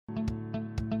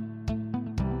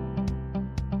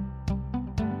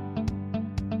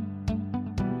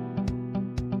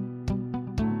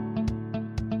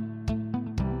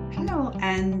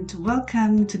and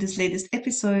welcome to this latest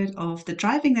episode of the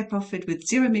Driving Net Profit with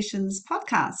Zero Emissions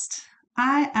podcast.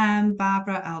 I am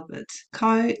Barbara Albert,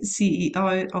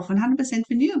 co-CEO of 100%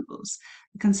 Renewables,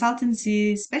 a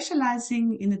consultancy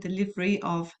specializing in the delivery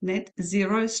of net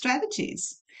zero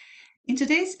strategies. In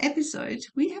today's episode,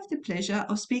 we have the pleasure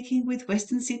of speaking with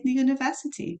Western Sydney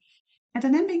University, a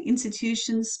dynamic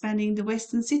institution spanning the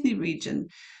Western Sydney region,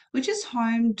 which is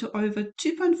home to over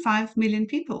 2.5 million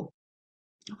people.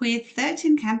 With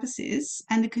 13 campuses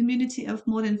and a community of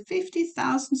more than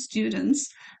 50,000 students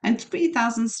and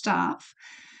 3,000 staff,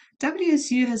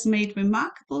 WSU has made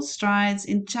remarkable strides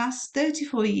in just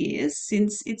 34 years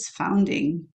since its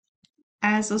founding.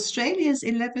 As Australia's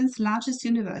 11th largest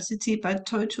university by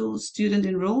total student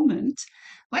enrolment,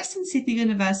 Western Sydney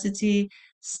University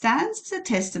stands as a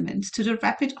testament to the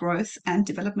rapid growth and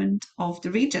development of the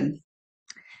region.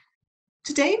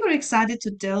 Today, we're excited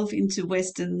to delve into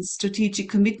Western's strategic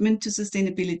commitment to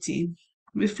sustainability,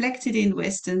 reflected in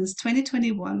Western's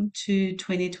 2021 to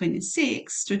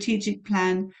 2026 strategic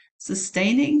plan,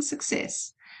 Sustaining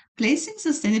Success, placing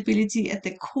sustainability at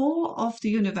the core of the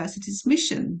university's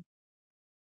mission.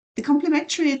 The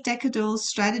complementary decadal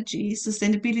strategy,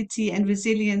 Sustainability and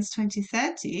Resilience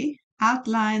 2030,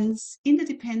 outlines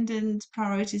interdependent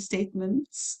priority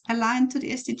statements aligned to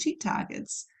the SDG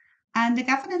targets, and the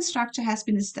governance structure has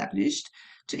been established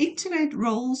to integrate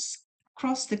roles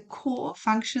across the core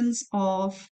functions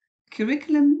of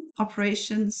curriculum,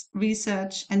 operations,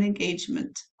 research, and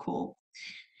engagement core.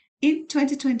 In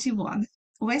 2021,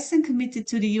 Western committed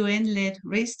to the UN-led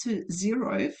Race to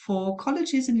Zero for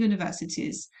colleges and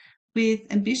universities, with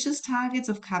ambitious targets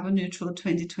of carbon neutral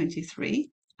 2023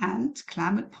 and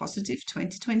climate positive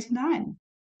 2029.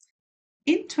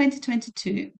 In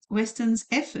 2022, Western's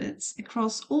efforts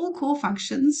across all core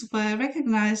functions were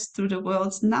recognized through the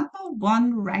world's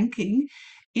 #1 ranking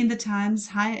in the Times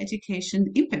Higher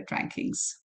Education Impact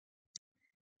Rankings.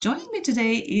 Joining me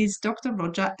today is Dr.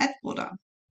 Roger Attwater.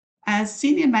 As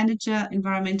Senior Manager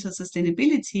Environmental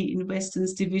Sustainability in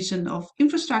Western's Division of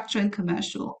Infrastructure and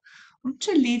Commercial,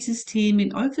 Roger leads his team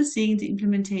in overseeing the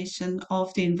implementation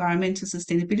of the Environmental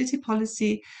Sustainability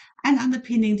Policy and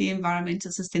underpinning the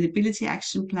Environmental Sustainability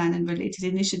Action Plan and related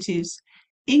initiatives,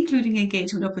 including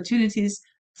engagement opportunities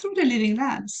through the Living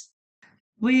Labs.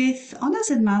 With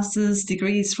honours and master's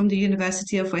degrees from the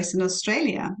University of Western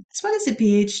Australia, as well as a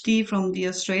PhD from the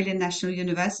Australian National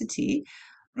University,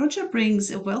 Roger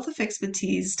brings a wealth of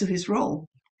expertise to his role.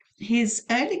 His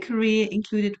early career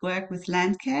included work with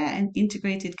Landcare and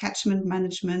integrated catchment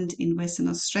management in Western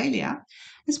Australia,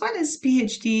 as well as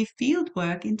PhD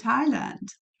fieldwork in Thailand.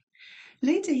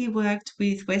 Later, he worked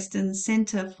with Western's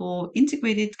Centre for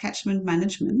Integrated Catchment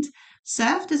Management,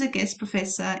 served as a guest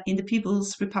professor in the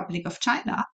People's Republic of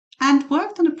China, and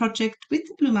worked on a project with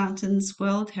the Blue Mountains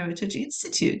World Heritage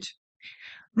Institute.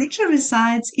 Roger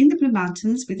resides in the Blue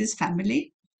Mountains with his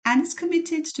family and is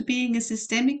committed to being a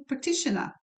systemic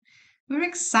practitioner. We're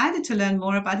excited to learn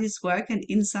more about his work and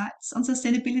insights on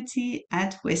sustainability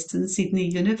at Western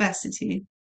Sydney University.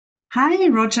 Hi,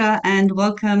 Roger, and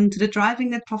welcome to the Driving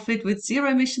Net Profit with Zero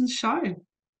Emissions show.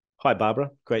 Hi,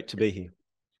 Barbara. Great to be here.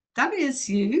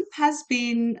 WSU has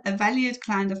been a valued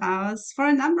client of ours for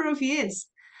a number of years.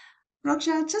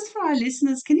 Roger, just for our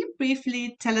listeners, can you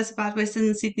briefly tell us about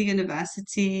Western Sydney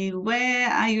University? Where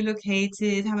are you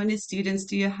located? How many students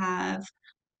do you have?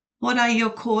 What are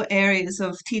your core areas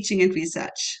of teaching and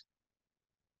research?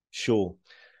 Sure.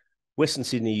 Western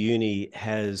Sydney Uni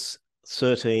has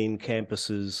 13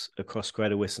 campuses across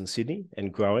Greater Western Sydney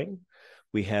and growing.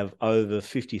 We have over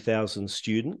 50,000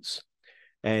 students,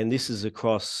 and this is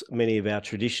across many of our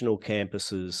traditional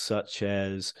campuses such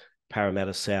as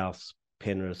Parramatta South,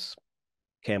 Penrith,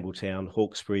 Campbelltown,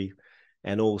 Hawkesbury,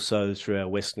 and also through our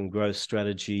Western Growth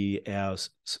Strategy, our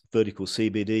vertical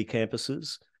CBD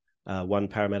campuses, One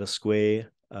Parramatta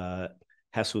Square,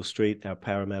 Hassel Street, our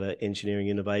Parramatta Engineering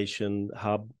Innovation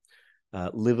Hub,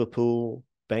 Liverpool,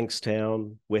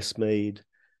 Bankstown, Westmead,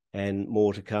 and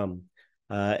more to come.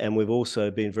 And we've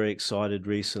also been very excited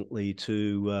recently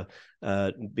to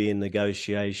be in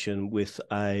negotiation with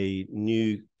a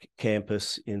new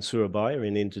campus in Surabaya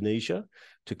in Indonesia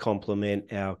to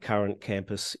complement our current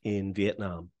campus in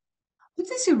Vietnam. What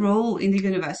is your role in the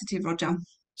university, Roger?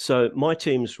 So my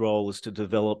team's role is to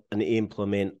develop and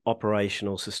implement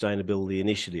operational sustainability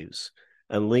initiatives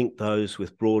and link those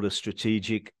with broader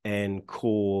strategic and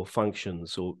core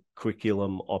functions or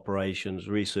curriculum, operations,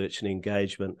 research and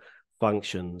engagement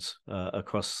functions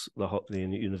across the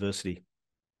university.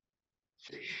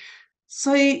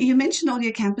 So you mentioned all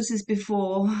your campuses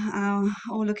before,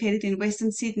 all located in Western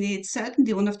Sydney. It's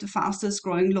certainly one of the fastest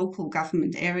growing local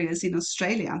government areas in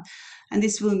Australia. And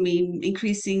this will mean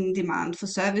increasing demand for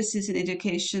services in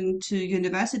education to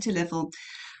university level.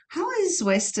 How is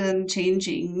Western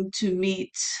changing to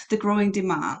meet the growing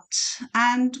demand?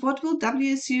 And what will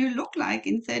WSU look like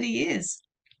in 30 years?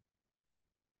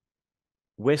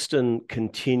 Western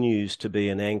continues to be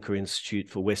an anchor institute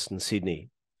for Western Sydney.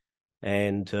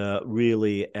 And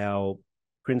really, our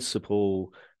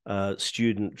principal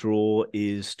student draw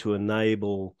is to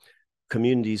enable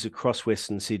communities across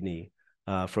Western Sydney,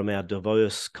 from our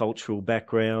diverse cultural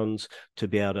backgrounds, to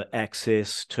be able to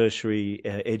access tertiary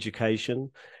education.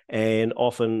 And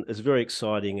often it's very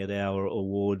exciting at our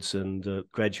awards and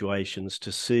graduations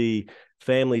to see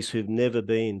families who've never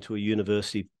been to a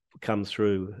university come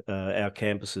through our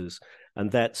campuses.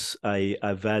 And that's a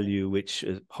value which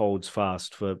holds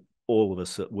fast for all of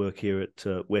us that work here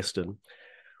at Western.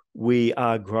 We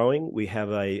are growing. We have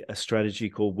a strategy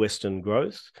called Western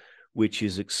Growth, which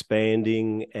is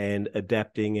expanding and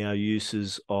adapting our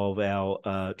uses of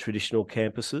our traditional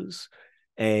campuses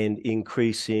and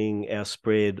increasing our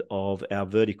spread of our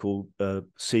vertical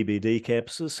CBD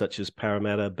campuses, such as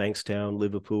Parramatta, Bankstown,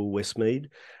 Liverpool, Westmead.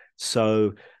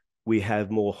 So we have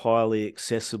more highly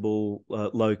accessible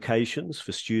locations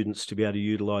for students to be able to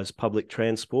utilise public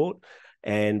transport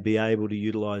and be able to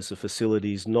utilise the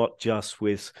facilities, not just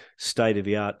with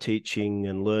state-of-the-art teaching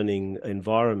and learning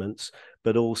environments,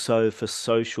 but also for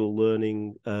social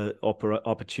learning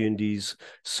opportunities,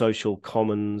 social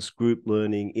commons, group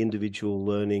learning, individual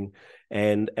learning.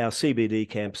 And our CBD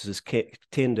campuses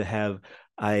tend to have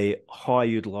a high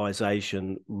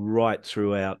utilisation right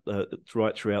throughout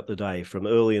the day, from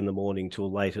early in the morning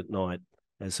till late at night.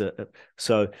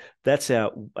 So that's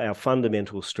our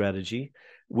fundamental strategy.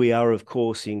 We are, of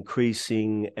course,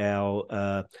 increasing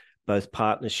our both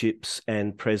partnerships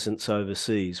and presence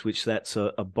overseas, which that's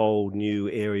a bold new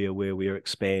area where we are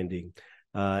expanding.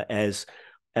 As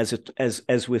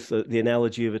with the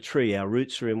analogy of a tree, our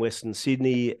roots are in Western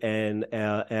Sydney, and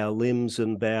our limbs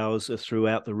and boughs are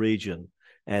throughout the region.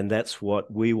 And that's what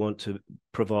we want to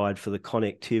provide for the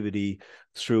connectivity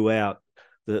throughout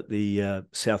the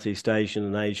Southeast Asian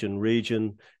and Asian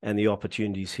region, and the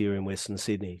opportunities here in Western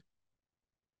Sydney.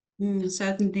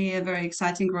 Certainly a very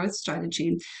exciting growth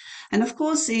strategy. And of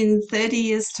course, in 30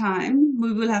 years' time,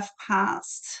 we will have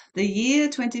passed the year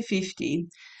 2050,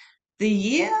 the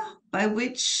year by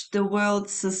which the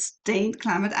world's sustained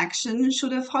climate action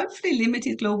should have hopefully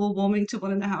limited global warming to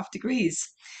 1.5 degrees.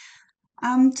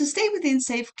 To stay within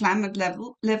safe climate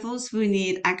levels, we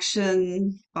need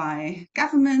action by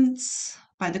governments,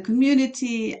 by the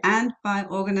community, and by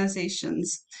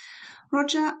organizations.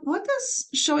 Roger, what does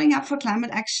showing up for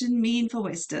climate action mean for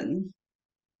Western?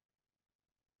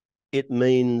 It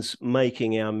means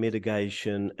making our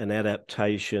mitigation and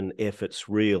adaptation efforts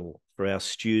real for our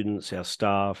students, our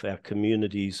staff, our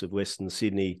communities of Western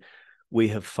Sydney. We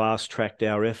have fast-tracked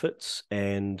our efforts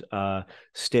and are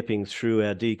stepping through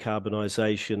our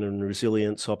decarbonisation and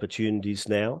resilience opportunities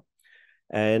now.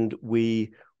 And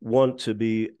we want to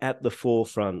be at the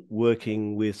forefront,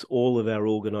 working with all of our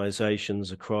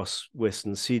organisations across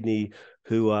Western Sydney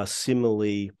who are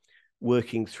similarly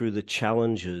working through the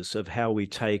challenges of how we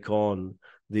take on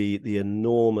the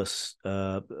enormous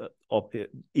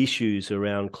issues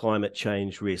around climate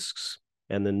change risks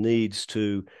and the needs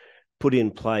to put in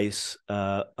place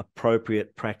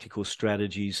appropriate practical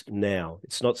strategies now.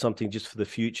 It's not something just for the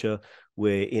future.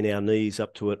 We're in our knees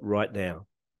up to it right now.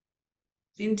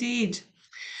 Indeed.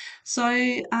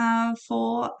 So,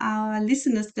 for our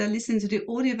listeners that are listening to the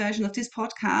audio version of this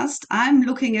podcast, I'm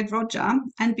looking at Roger,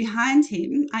 and behind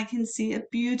him, I can see a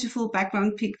beautiful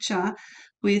background picture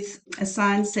with a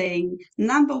sign saying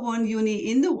 #1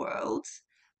 uni in the world,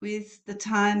 with the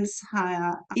Times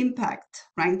Higher Impact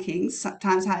rankings,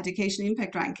 Times Higher Education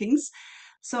Impact rankings.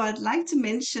 So, I'd like to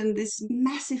mention this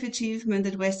massive achievement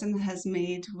that Western has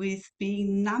made with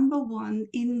being #1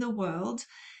 in the world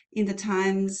in the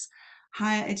Times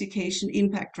Higher Education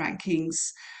Impact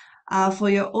rankings for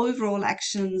your overall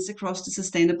actions across the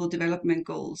Sustainable Development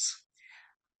Goals.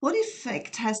 What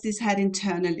effect has this had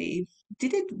internally?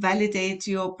 Did it validate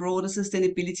your broader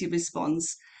sustainability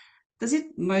response? Does it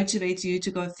motivate you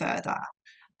to go further?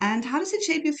 And how does it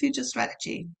shape your future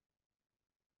strategy?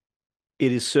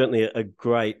 It is certainly a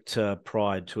great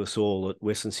pride to us all at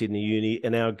Western Sydney Uni,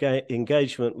 and our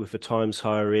engagement with the Times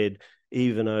Higher Ed,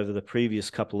 even over the previous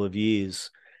couple of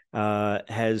years,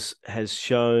 has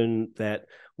shown that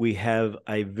we have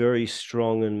a very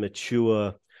strong and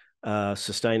mature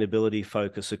sustainability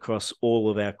focus across all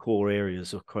of our core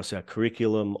areas, across our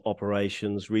curriculum,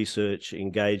 operations, research,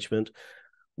 engagement.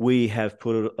 We have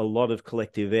put a lot of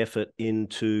collective effort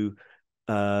into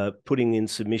putting in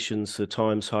submissions for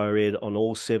Times Higher Ed on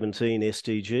all 17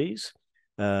 SDGs.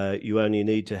 You only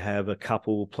need to have a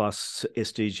couple plus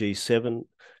SDG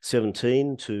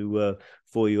 17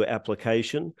 for your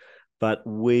application. But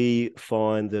we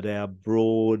find that our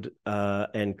broad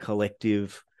and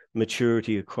collective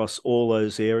maturity across all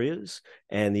those areas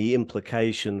and the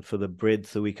implication for the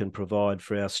breadth that we can provide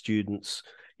for our students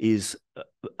is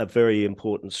a very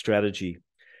important strategy.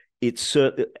 It's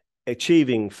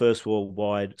achieving First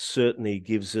Worldwide certainly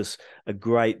gives us a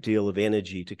great deal of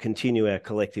energy to continue our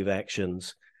collective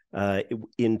actions.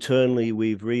 Internally,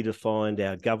 we've redefined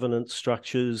our governance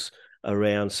structures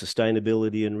around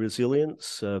sustainability and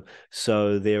resilience.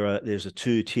 So there's a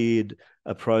two-tiered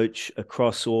approach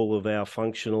across all of our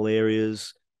functional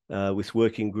areas, with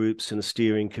working groups and a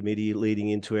steering committee leading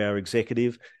into our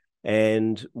executive.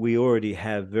 And we already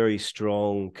have very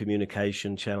strong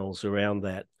communication channels around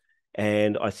that.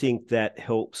 And I think that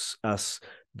helps us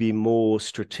be more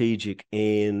strategic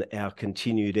in our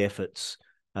continued efforts,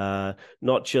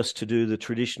 not just to do the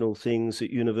traditional things that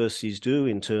universities do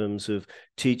in terms of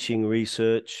teaching,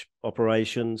 research,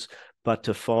 operations, but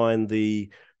to find the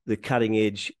cutting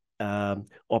edge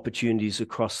opportunities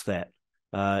across that.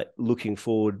 Looking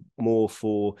forward more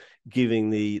for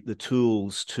giving the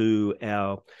tools to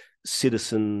our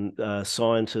citizen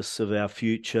scientists of our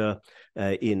future,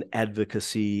 in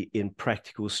advocacy, in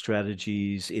practical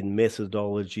strategies, in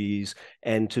methodologies,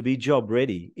 and to be job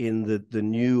ready in the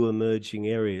new emerging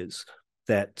areas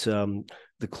that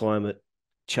the climate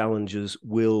challenges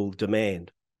will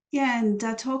demand. Yeah, and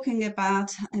talking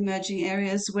about emerging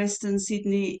areas, Western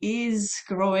Sydney is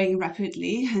growing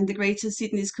rapidly, and the Greater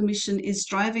Sydney's Commission is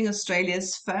driving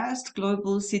Australia's first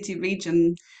global city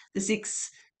region, the Six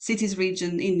Cities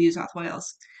region in New South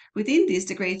Wales. Within this,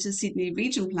 the Greater Sydney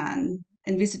Region Plan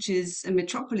envisages a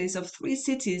metropolis of 3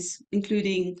 cities,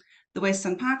 including the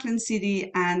Western Parkland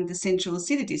City and the Central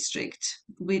City District,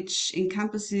 which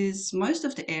encompasses most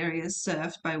of the areas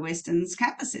served by Western's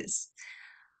campuses.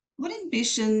 What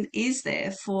ambition is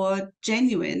there for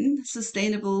genuine,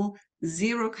 sustainable,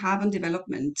 zero carbon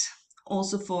development?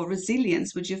 Also for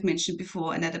resilience, which you've mentioned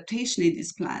before, and adaptation in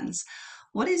these plans.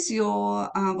 What is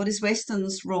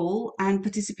Western's role and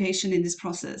participation in this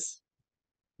process?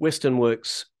 Western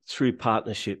works through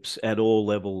partnerships at all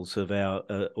levels of our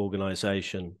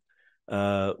organisation.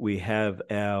 We have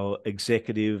our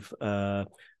executive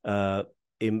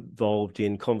involved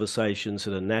in conversations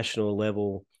at a national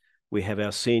level. We have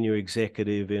our senior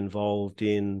executive involved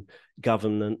in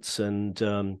governance and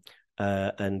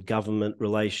government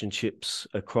relationships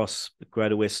across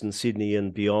Greater Western Sydney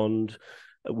and beyond.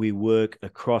 We work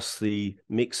across the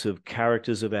mix of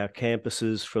characters of our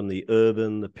campuses, from the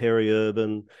urban, the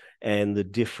peri-urban, and the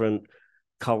different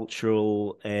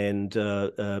cultural and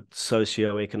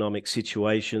socio-economic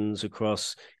situations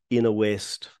across inner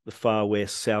west, the far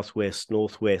west, southwest,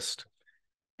 northwest.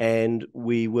 And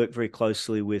we work very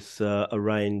closely with a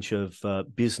range of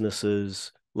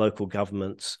businesses, local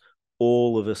governments,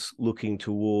 all of us looking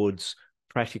towards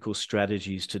practical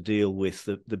strategies to deal with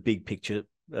the big picture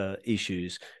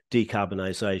issues: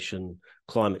 decarbonisation,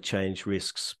 climate change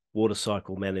risks, water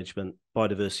cycle management,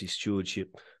 biodiversity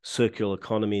stewardship, circular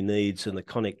economy needs, and the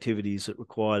connectivities that are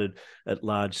required at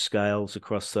large scales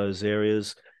across those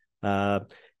areas, and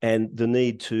the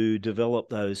need to develop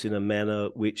those in a manner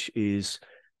which is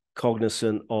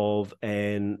cognizant of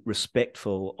and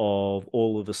respectful of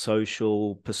all of the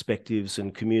social perspectives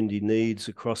and community needs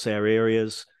across our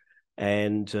areas.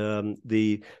 And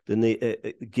the need,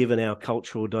 given our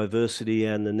cultural diversity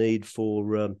and the need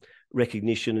for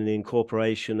recognition and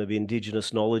incorporation of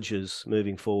Indigenous knowledges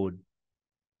moving forward.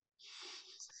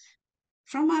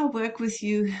 From our work with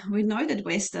you, we know that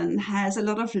Western has a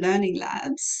lot of learning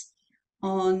labs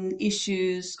on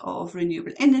issues of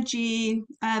renewable energy,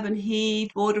 urban heat,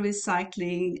 water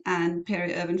recycling, and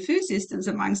peri-urban food systems,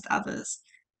 amongst others.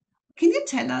 Can you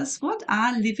tell us what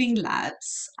are living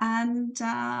labs and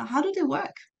how do they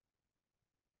work?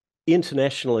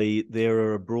 Internationally, there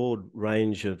are a broad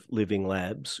range of living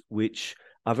labs which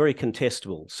are very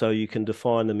contestable, so you can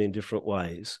define them in different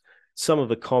ways. Some of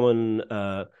the common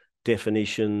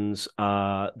definitions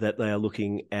are that they are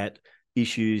looking at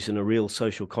issues in a real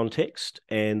social context,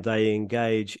 and they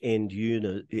engage end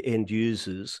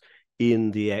users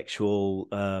in the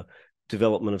actual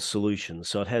development of solutions.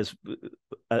 So it has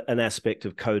an aspect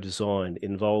of co-design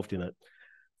involved in it.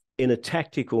 In a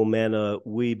tactical manner,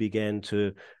 we began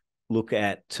to look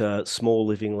at small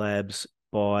living labs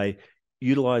by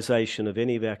utilisation of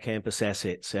any of our campus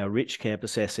assets, our rich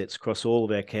campus assets across all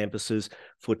of our campuses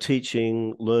for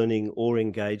teaching, learning or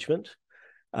engagement,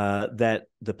 that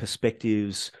the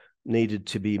perspectives needed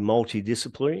to be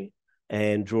multidisciplinary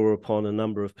and draw upon a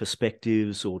number of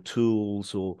perspectives or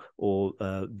tools or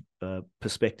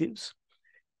perspectives,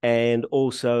 and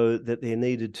also that there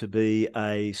needed to be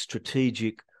a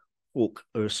strategic hook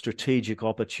or a strategic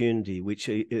opportunity, which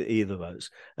either of those.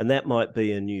 And that might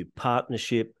be a new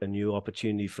partnership, a new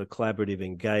opportunity for collaborative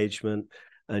engagement,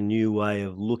 a new way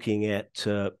of looking at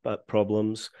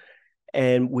problems.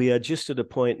 And we are just at a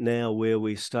point now where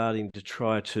we're starting to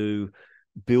try to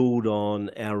build on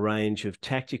our range of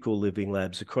tactical living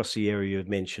labs across the area you've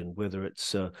mentioned, whether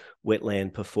it's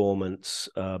wetland performance,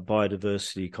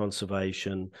 biodiversity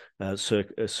conservation,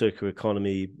 circular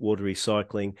economy, water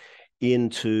recycling,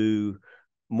 into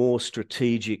more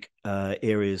strategic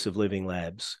areas of living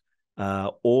labs.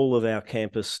 All of our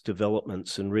campus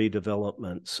developments and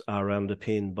redevelopments are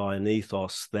underpinned by an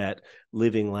ethos that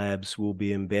living labs will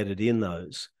be embedded in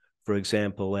those. For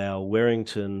example, our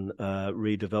Warrington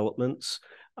redevelopments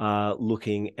are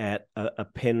looking at a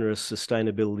Penrith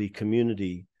sustainability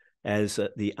community as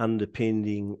the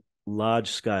underpinning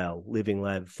large-scale living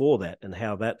lab for that and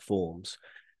how that forms.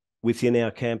 Within our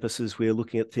campuses, we're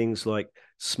looking at things like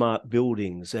smart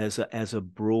buildings as a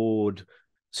broad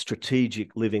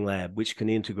strategic living lab, which can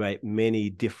integrate many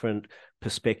different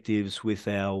perspectives with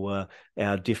our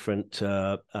different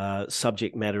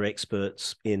subject matter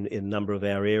experts in a number of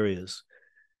our areas.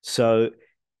 So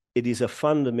it is a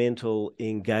fundamental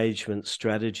engagement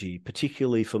strategy,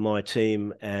 particularly for my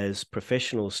team as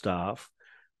professional staff,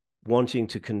 wanting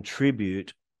to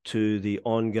contribute to the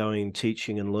ongoing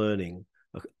teaching and learning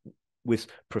with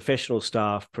professional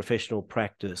staff, professional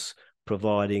practice,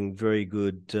 providing very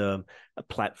good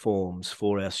platforms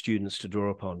for our students to draw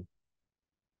upon.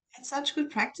 It's such good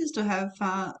practice to have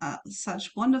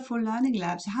such wonderful learning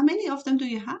labs. How many of them do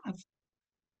you have?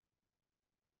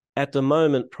 At the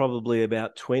moment, probably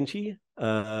about 20,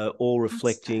 all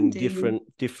reflecting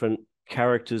different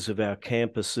characters of our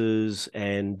campuses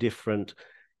and different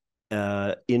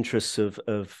interests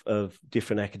of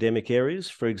different academic areas.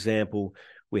 For example,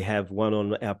 we have one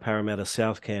on our Parramatta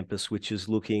South campus, which is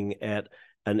looking at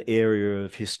an area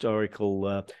of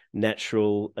historical,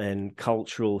 natural and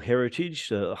cultural heritage,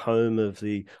 home of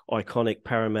the iconic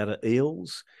Parramatta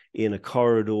eels, in a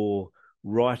corridor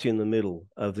right in the middle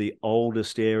of the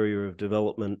oldest area of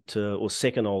development, or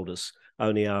second oldest,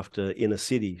 only after inner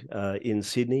city in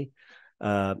Sydney.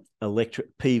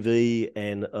 Electric PV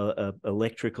and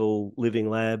electrical living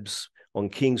labs on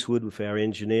Kingswood with our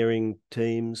engineering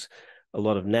teams. A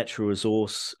lot of natural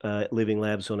resource living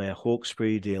labs on our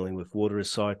Hawkesbury, dealing with water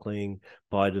recycling,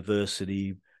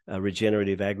 biodiversity,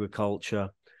 regenerative agriculture.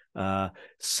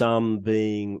 Some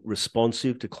being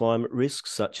responsive to climate risks,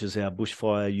 such as our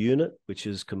bushfire unit, which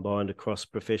is combined across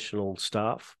professional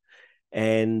staff,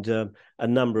 and a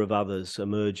number of others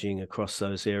emerging across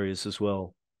those areas as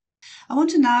well. I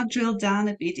want to now drill down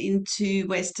a bit into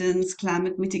Western's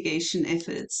climate mitigation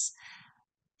efforts.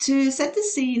 To set the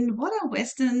scene, what are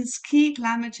Western's key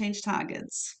climate change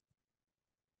targets?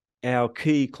 Our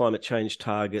key climate change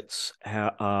targets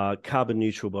are carbon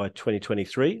neutral by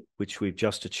 2023, which we've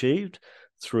just achieved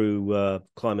through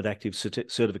Climate Active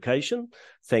certification.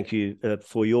 Thank you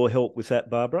for your help with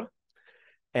that, Barbara.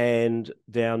 And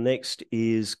our next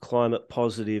is climate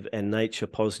positive and nature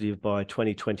positive by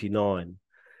 2029.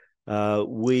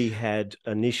 We had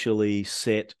initially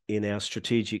set in our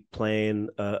strategic plan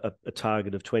a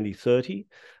target of 2030,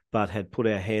 but had put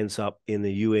our hands up in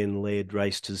the UN-led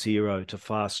Race to Zero to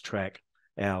fast track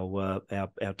our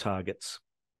targets.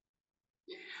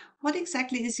 What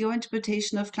exactly is your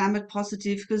interpretation of climate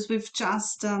positive? Because we've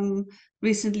just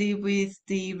recently, with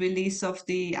the release of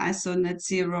the ISO net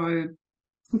zero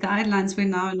guidelines, we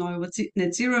now know what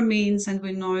net zero means and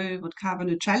we know what carbon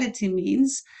neutrality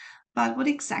means. But what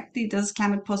exactly does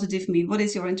climate positive mean? What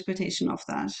is your interpretation of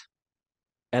that?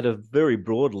 At a very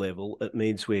broad level, it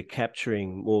means we're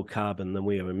capturing more carbon than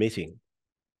we are emitting,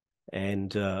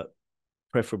 and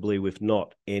preferably with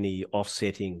not any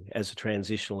offsetting as a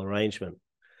transitional arrangement.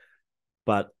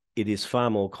 But it is far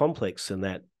more complex than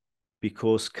that,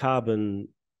 because carbon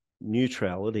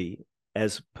neutrality,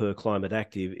 as per Climate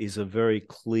Active, is a very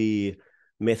clear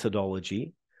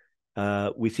methodology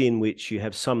within which you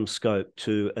have some scope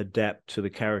to adapt to the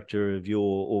character of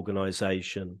your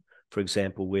organisation. For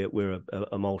example, we're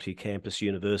a multi-campus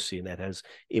university, and that has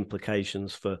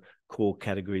implications for core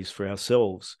categories for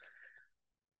ourselves.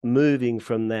 Moving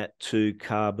from that to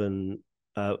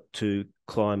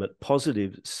climate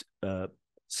positive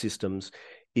systems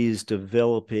is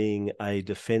developing a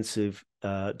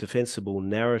defensible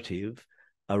narrative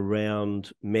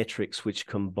around metrics which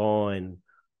combine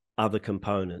other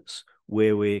components,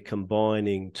 where we're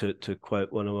combining, to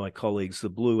quote one of my colleagues, the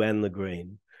blue and the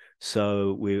green.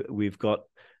 So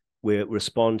we're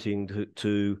responding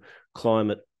to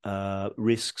climate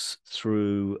risks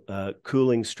through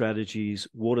cooling strategies,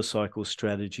 water cycle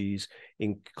strategies,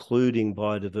 including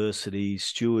biodiversity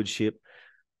stewardship.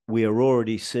 We are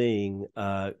already seeing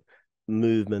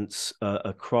movements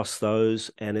across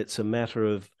those, and it's a matter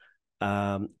of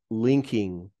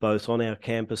linking both on our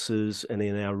campuses and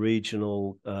in our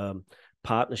regional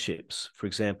partnerships. For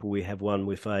example, we have one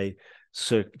with a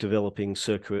developing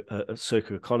circular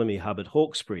economy hub at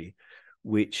Hawkesbury,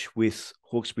 which with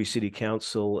Hawkesbury City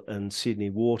Council and Sydney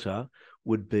Water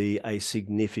would be a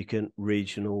significant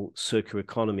regional circular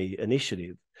economy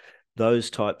initiative. Those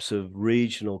types of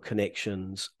regional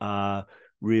connections are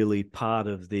really part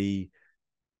of the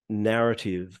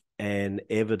narrative and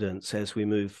evidence as we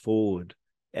move forward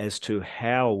as to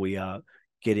how we are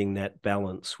getting that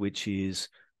balance, which is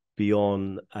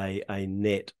beyond a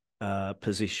net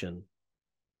position.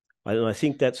 And I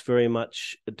think that's very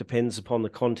much, it depends upon the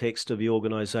context of the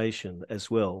organisation as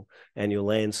well, and your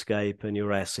landscape and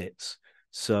your assets.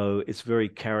 So it's very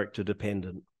character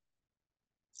dependent.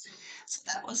 So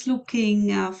that was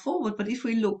looking forward, but if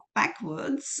we look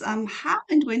backwards, how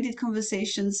and when did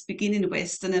conversations begin in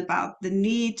Western about the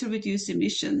need to reduce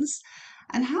emissions,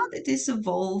 and how did this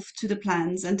evolve to the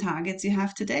plans and targets you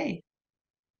have today?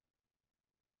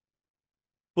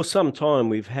 For some time,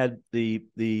 we've had the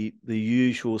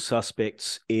usual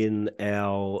suspects in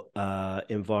our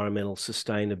environmental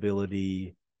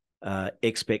sustainability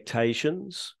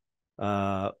expectations,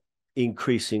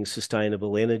 increasing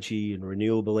sustainable energy and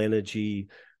renewable energy,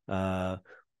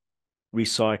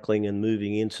 recycling and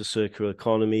moving into circular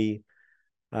economy.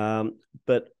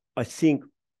 But I think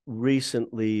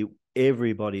recently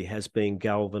everybody has been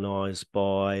galvanised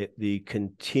by the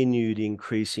continued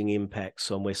increasing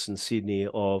impacts on Western Sydney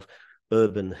of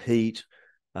urban heat,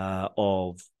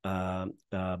 of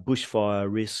bushfire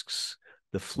risks,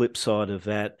 the flip side of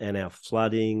that, and our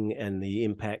flooding and the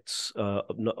impacts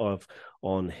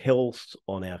on health,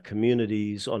 on our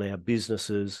communities, on our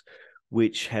businesses,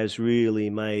 which has really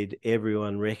made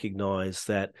everyone recognise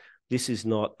that this is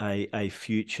not a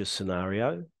future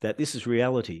scenario, that this is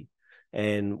reality.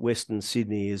 And Western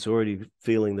Sydney is already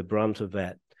feeling the brunt of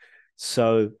that.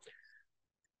 So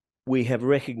we have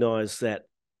recognised that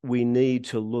we need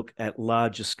to look at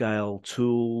larger scale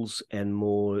tools and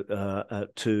more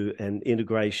and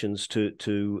integrations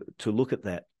to look at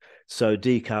that. So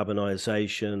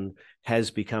decarbonisation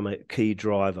has become a key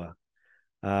driver.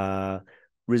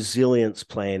 Resilience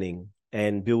planning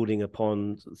and building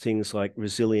upon things like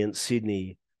Resilient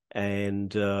Sydney and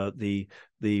the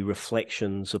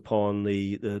reflections upon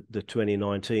the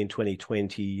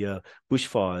 2019-2020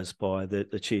 bushfires by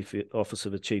the Chief Office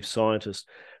of the Chief Scientist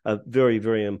are very,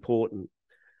 very important.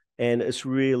 And it's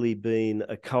really been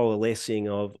a coalescing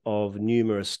of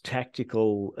numerous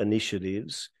tactical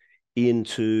initiatives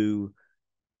into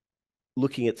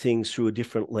looking at things through a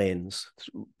different lens,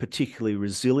 particularly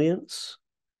resilience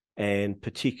and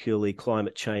particularly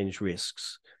climate change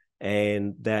risks.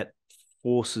 And that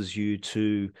forces you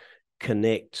to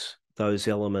connect those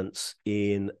elements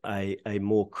in a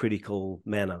more critical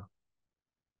manner.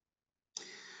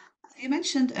 You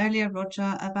mentioned earlier,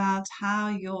 Roger, about how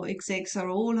your execs are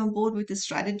all on board with the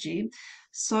strategy.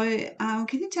 So,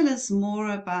 can you tell us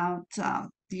more about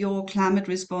your climate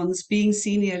response being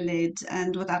senior led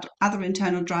and what other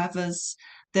internal drivers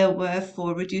there were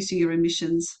for reducing your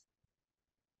emissions?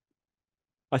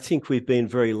 I think we've been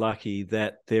very lucky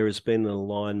that there has been an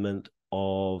alignment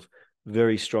of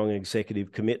very strong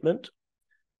executive commitment,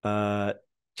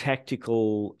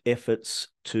 tactical efforts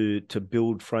to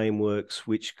build frameworks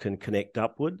which can connect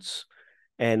upwards,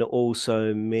 and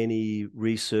also many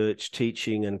research,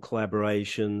 teaching and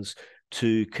collaborations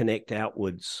to connect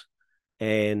outwards.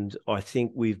 And I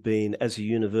think we've been, as a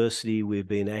university, we've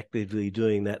been actively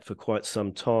doing that for quite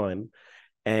some time.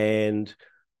 And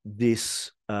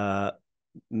this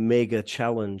mega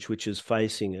challenge which is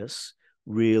facing us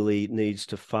really needs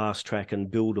to fast track and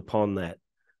build upon that.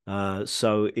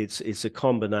 So it's a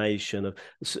combination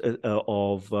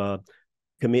of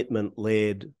commitment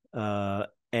led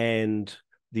and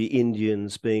the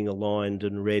Indians being aligned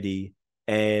and ready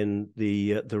and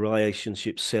the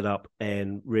relationships set up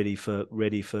and ready for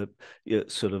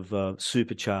sort of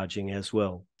supercharging as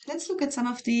well. Let's look at some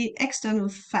of the external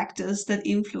factors that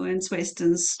influence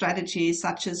Western's strategy,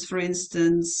 such as, for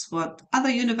instance, what other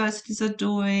universities are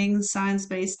doing,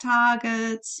 science-based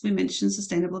targets. We mentioned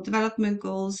sustainable development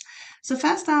goals. So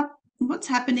first up, what's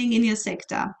happening in your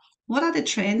sector? What are the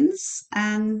trends,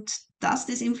 and does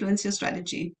this influence your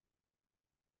strategy?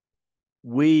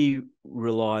 We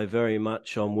rely very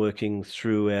much on working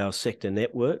through our sector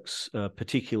networks,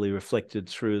 particularly reflected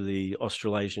through the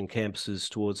Australasian campuses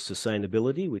towards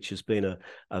sustainability, which has been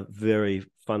a very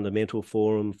fundamental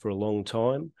forum for a long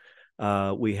time.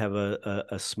 We have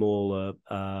a small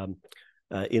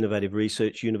innovative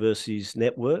research universities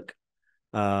network,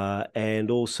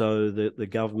 and also the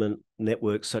government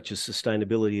networks such as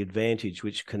Sustainability Advantage,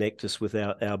 which connect us with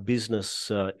our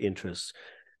business interests,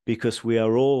 because we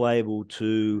are all able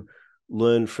to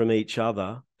learn from each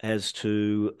other as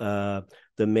to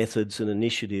the methods and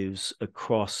initiatives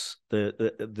across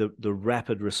the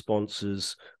rapid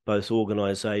responses, both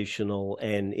organisational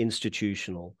and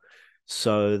institutional.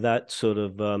 So that sort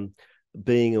of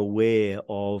being aware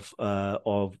of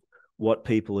what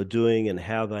people are doing and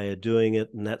how they are doing it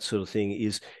and that sort of thing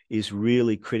is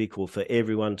really critical for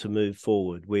everyone to move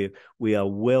forward. We are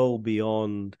well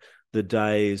beyond the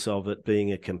days of it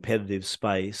being a competitive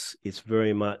space. It's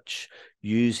very much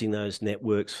using those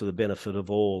networks for the benefit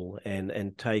of all,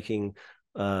 and taking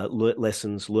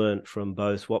lessons learnt from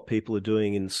both what people are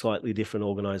doing in slightly different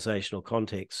organisational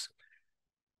contexts.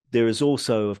 There is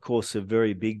also, of course, a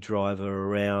very big driver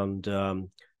around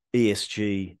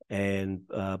ESG and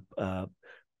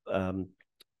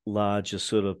larger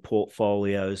sort of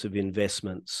portfolios of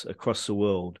investments across the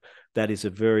world. That is a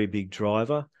very big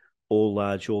driver. All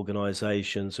large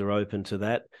organisations are open to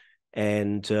that,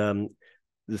 and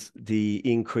the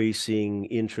increasing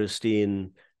interest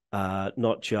in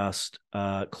not just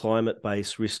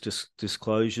climate-based risk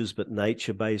disclosures, but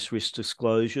nature-based risk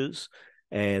disclosures,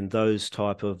 and those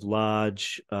type of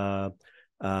large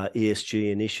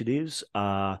ESG initiatives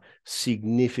are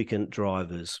significant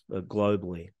drivers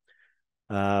globally.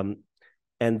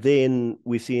 And then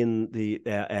within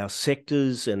our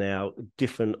sectors and our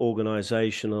different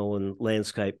organisational and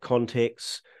landscape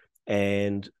contexts,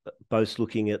 and both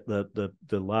looking at the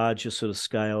larger sort of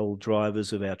scale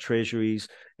drivers of our treasuries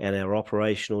and our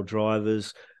operational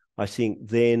drivers, I think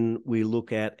then we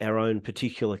look at our own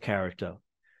particular character,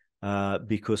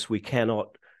 because we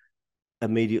cannot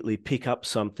immediately pick up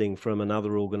something from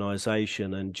another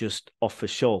organisation and just off the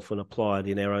shelf and apply it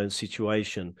in our own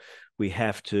situation. We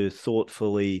have to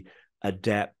thoughtfully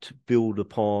adapt, build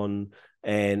upon,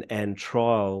 and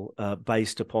trial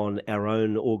based upon our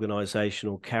own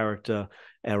organisational character,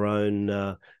 our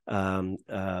own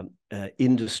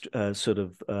industry sort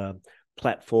of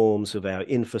platforms of our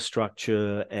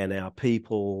infrastructure and our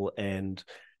people, and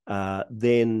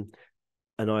then,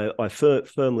 and I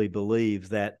firmly believe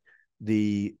that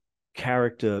the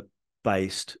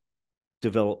character-based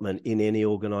development in any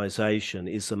organization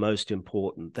is the most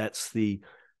important. That's the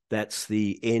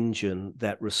engine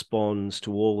that responds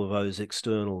to all of those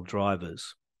external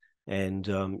drivers. And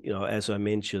as I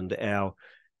mentioned, our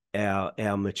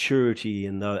maturity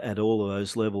at all of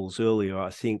those levels earlier, I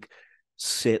think,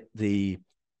 set the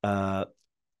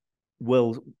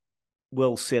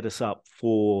well set us up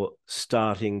for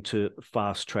starting to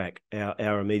fast track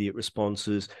our immediate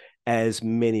responses, as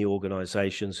many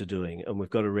organizations are doing. And we've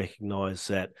got to recognize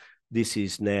that this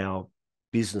is now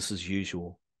business as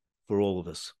usual for all of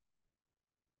us.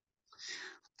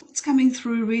 What's coming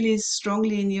through really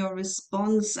strongly in your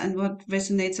response, and what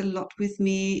resonates a lot with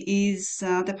me, is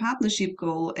the partnership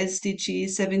goal, SDG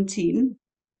 17.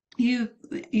 You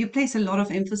place a lot of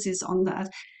emphasis on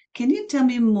that. Can you tell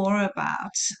me more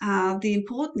about the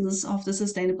importance of the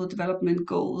Sustainable Development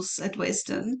Goals at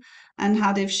Western and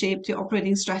how they've shaped your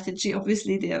operating strategy?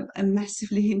 Obviously, they're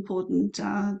massively important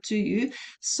to you.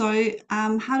 So,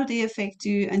 how do they affect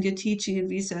you and your teaching and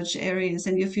research areas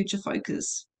and your future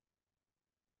focus?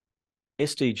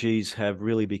 SDGs have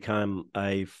really become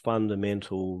a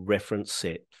fundamental reference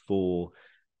set for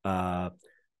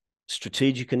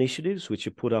strategic initiatives which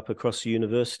are put up across the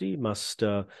university, must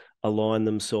align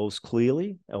themselves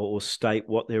clearly or state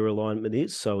what their alignment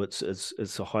is, so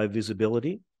it's a high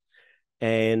visibility.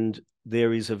 And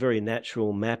there is a very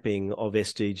natural mapping of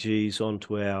SDGs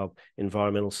onto our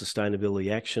environmental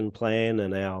sustainability action plan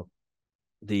and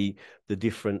the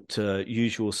different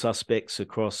usual suspects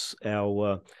across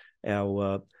our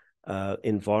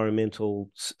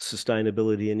environmental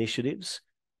sustainability initiatives.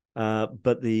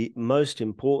 But the most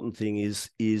important thing is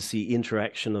the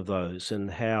interaction of those, and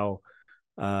how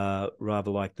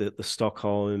rather like the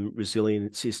Stockholm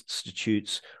Resilience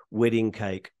Institute's wedding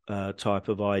cake type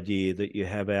of idea, that you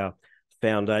have our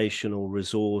foundational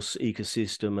resource,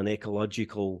 ecosystem and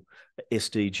ecological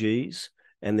SDGs,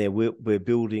 and we're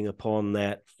building upon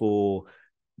that for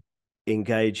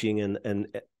engaging and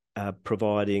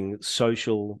providing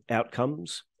social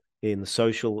outcomes in the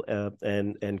social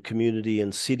and community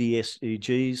and city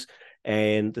SDGs.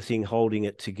 And the thing holding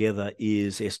it together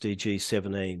is SDG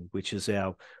 17, which is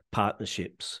our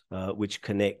partnerships, which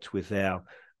connect with our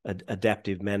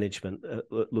adaptive management,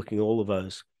 looking at all of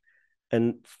those.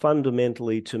 And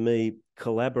fundamentally, to me,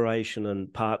 collaboration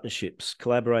and partnerships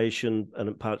both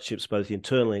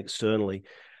internally and externally,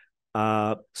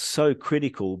 are so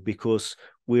critical, because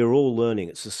we're all learning.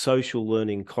 It's a social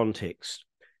learning context.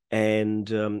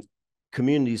 And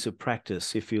communities of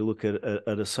practice, if you look at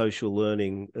a social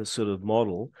learning sort of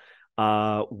model,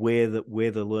 are where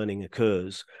the learning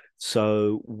occurs.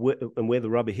 So, and where the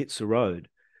rubber hits the road.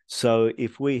 So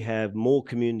if we have more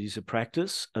communities of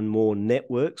practice and more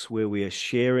networks where we are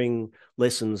sharing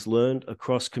lessons learned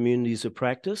across communities of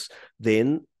practice,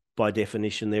 then by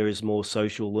definition, there is more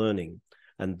social learning.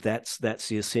 And that's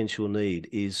the essential need,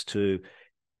 is to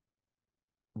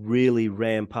really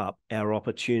ramp up our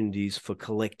opportunities for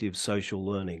collective social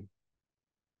learning.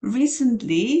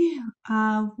 Recently,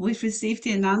 we've received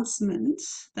the announcement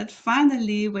that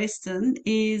finally Western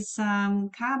is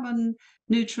carbon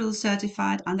neutral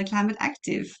certified under Climate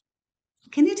Active.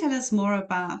 Can you tell us more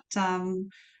about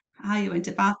how you went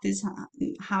about this,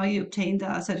 how you obtained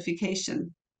the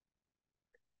certification?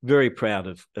 Very proud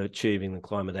of achieving the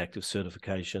Climate Active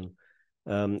certification.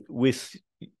 With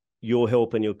your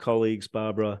help and your colleagues,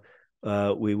 Barbara,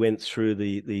 we went through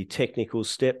the technical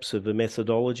steps of the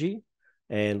methodology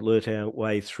and learnt our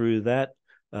way through that,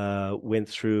 went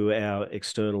through our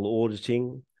external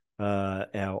auditing,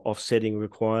 our offsetting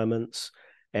requirements,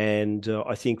 and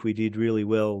I think we did really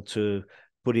well to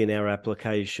put in our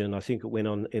application. I think it went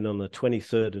on the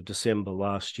 23rd of December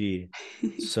last year.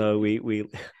 So it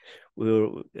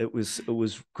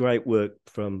was great work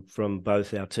from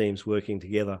both our teams working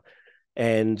together.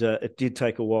 And it did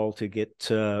take a while to get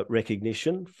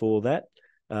recognition for that.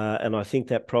 And I think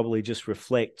that probably just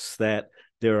reflects that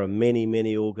there are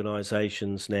many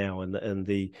organisations now, and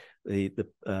the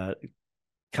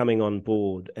coming on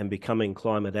board and becoming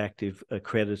Climate Active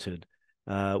accredited,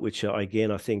 which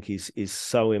again I think is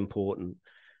so important.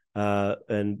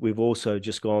 And we've also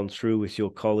just gone through with your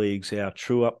colleagues our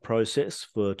true-up process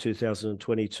for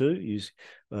 2022.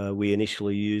 We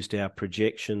initially used our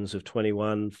projections of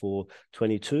 21 for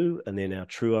 22, and then our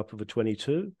true-up of a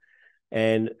 22.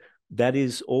 And that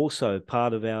is also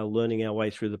part of our learning our way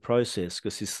through the process,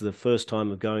 because this is the first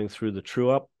time of going through the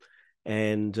true-up,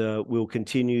 and we'll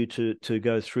continue to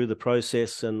go through the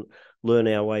process and learn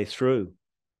our way through,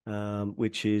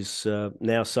 which is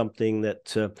now something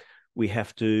that we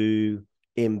have to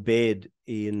embed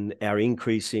in our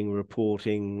increasing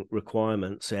reporting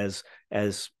requirements as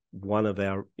one of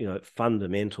our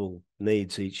fundamental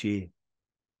needs each year.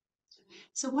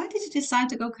 So why did you decide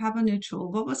to go carbon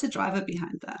neutral? What was the driver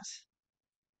behind that?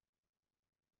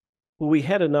 Well, we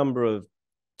had a number of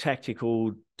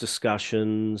tactical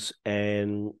discussions,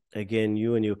 and again,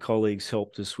 you and your colleagues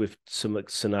helped us with some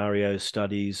scenario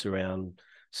studies around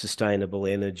sustainable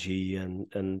energy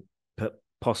and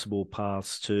possible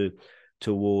paths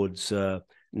towards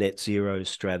net zero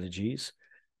strategies.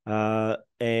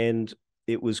 And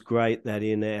it was great that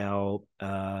in our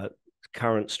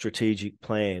current strategic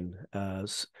plan,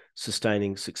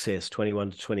 Sustaining Success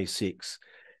 21 to 26,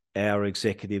 our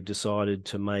executive decided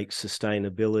to make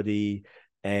sustainability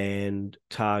and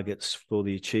targets for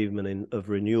the achievement of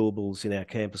renewables in our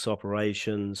campus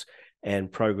operations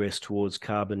and progress towards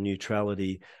carbon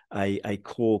neutrality a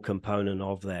core component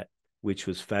of that, which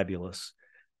was fabulous.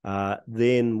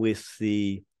 Then with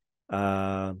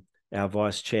our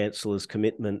Vice-Chancellor's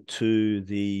commitment to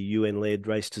the UN-led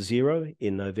Race to Zero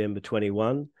in November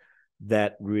 21,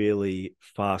 that really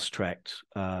fast-tracked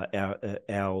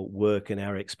our work and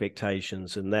our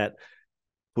expectations, and that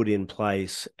put in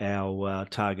place our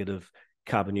target of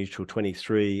carbon neutral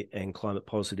 23 and climate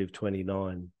positive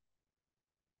 29.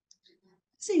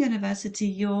 As a university,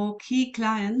 your key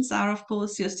clients are, of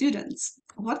course, your students.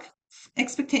 What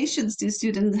expectations do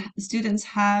students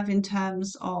have in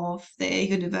terms of their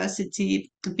university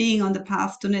being on the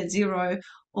path to net zero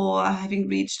or having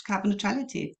reached carbon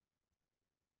neutrality?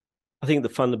 I think the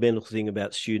fundamental thing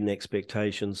about student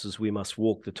expectations is we must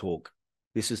walk the talk.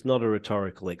 This is not a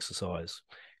rhetorical exercise.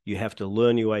 You have to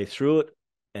learn your way through it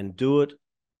and do it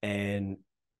and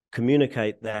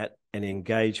communicate that and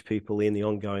engage people in the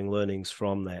ongoing learnings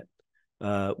from that.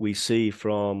 we see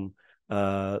from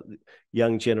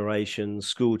young generations,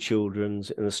 school children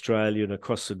in Australia and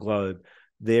across the globe,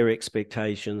 their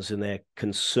expectations and their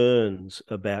concerns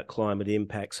about climate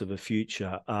impacts of the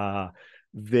future are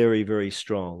very, very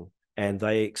strong. And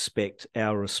they expect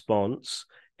our response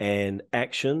and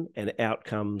action and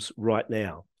outcomes right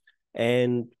now.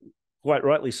 And quite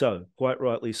rightly so, quite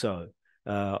rightly so.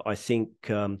 I think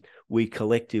we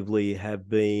collectively have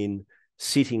been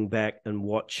sitting back and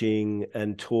watching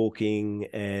and talking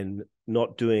and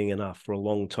not doing enough for a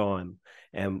long time.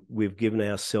 And we've given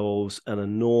ourselves an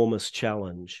enormous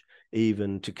challenge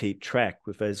even to keep track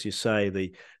with, as you say,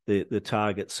 the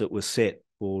targets that were set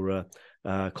for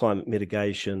climate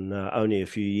mitigation only a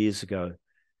few years ago.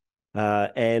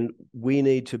 And we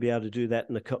need to be able to do that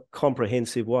in a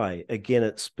comprehensive way. Again,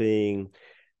 it's being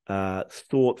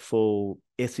thoughtful,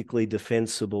 ethically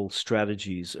defensible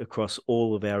strategies across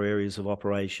all of our areas of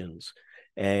operations.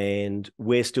 And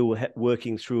we're still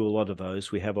working through a lot of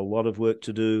those. We have a lot of work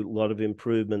to do, a lot of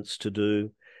improvements to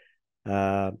do.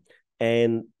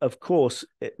 And of course,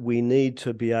 we need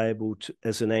to be able to,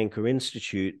 as an Anchor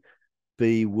Institute,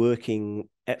 be working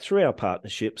through our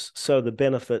partnerships so the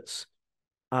benefits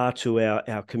are to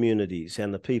our communities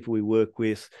and the people we work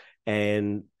with.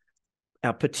 And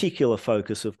our particular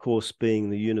focus, of course, being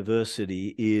the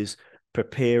university, is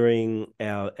preparing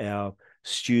our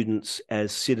students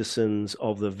as citizens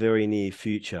of the very near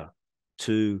future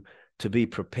to be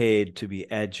prepared, to be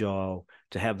agile,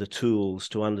 to have the tools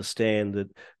to understand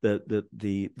that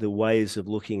the ways of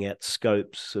looking at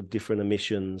scopes of different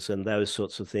emissions and those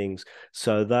sorts of things,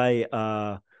 so they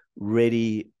are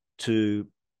ready to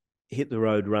hit the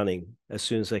road running as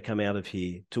soon as they come out of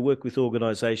here, to work with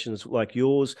organisations like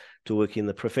yours, to work in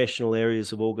the professional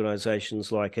areas of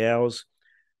organisations like ours,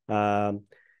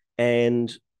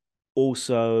 and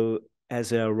also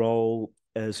as our role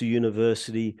as a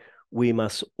university, we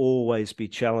must always be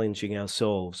challenging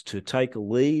ourselves to take a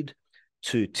lead,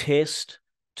 to test,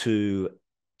 to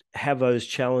have those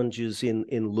challenges in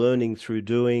learning through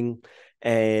doing,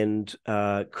 and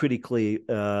critically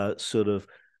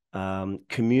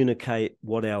communicate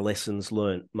what our lessons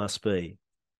learnt must be.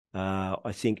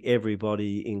 I think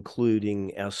everybody,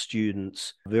 including our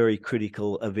students, very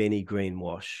critical of any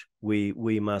greenwash.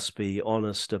 We must be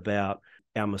honest about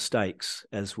our mistakes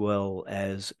as well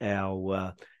as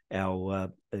the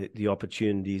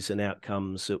opportunities and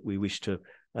outcomes that we wish to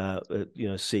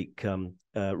seek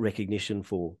recognition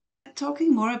for.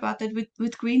 Talking more about that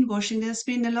with greenwashing, there's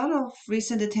been a lot of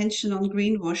recent attention on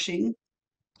greenwashing,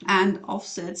 and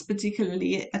offsets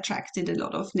particularly attracted a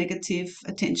lot of negative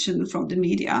attention from the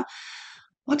media.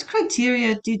 What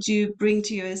criteria did you bring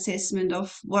to your assessment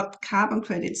of what carbon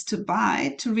credits to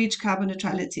buy to reach carbon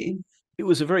neutrality? It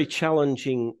was a very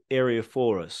challenging area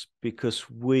for us because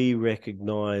we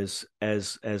recognise,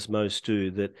 as most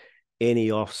do, that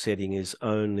any offsetting is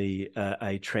only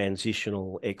a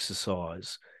transitional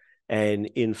exercise. And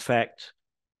in fact,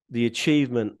 the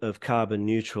achievement of carbon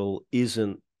neutral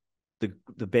isn't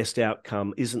the best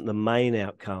outcome, isn't the main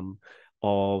outcome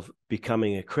of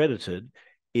becoming accredited.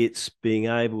 It's being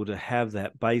able to have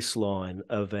that baseline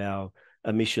of our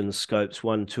emissions scopes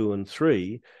 1, 2, and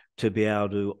 3 to be able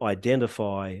to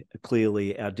identify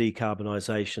clearly our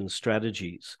decarbonisation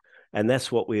strategies. And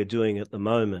that's what we are doing at the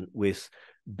moment with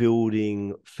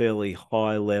building fairly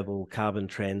high-level carbon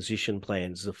transition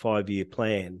plans, a 5-year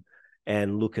plan,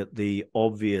 and look at the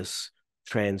obvious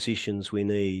transitions we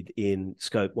need in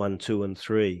scope 1, 2, and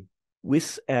 3.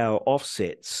 With our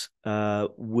offsets, when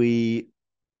we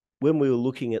were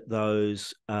looking at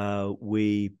those,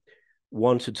 we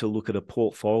wanted to look at a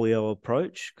portfolio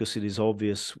approach because it is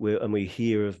obvious, and we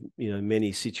hear of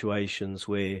many situations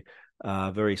where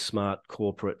very smart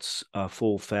corporates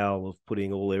fall foul of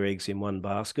putting all their eggs in one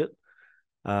basket,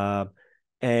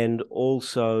 and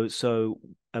also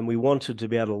and we wanted to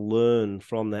be able to learn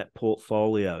from that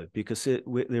portfolio because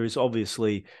there is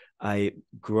obviously a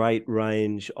great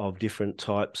range of different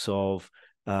types of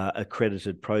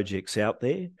accredited projects out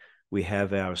there. We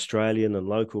have our Australian and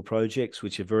local projects,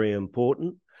 which are very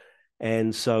important.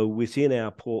 And so within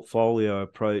our portfolio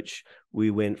approach,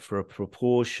 we went for a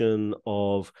proportion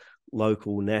of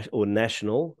local or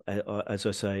national, as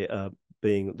I say,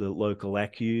 being the local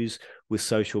ACCUs with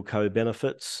social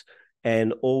co-benefits,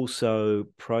 and also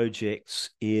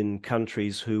projects in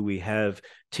countries who we have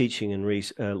teaching and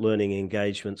learning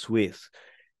engagements with.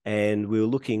 And we were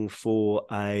looking for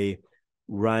a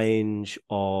range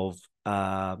of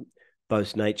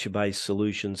both nature-based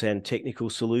solutions and technical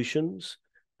solutions,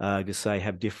 because they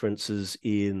have differences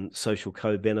in social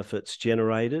co-benefits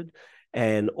generated,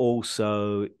 and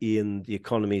also in the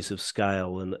economies of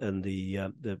scale and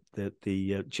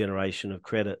the generation of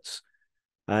credits.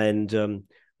 And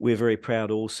we're very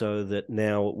proud also that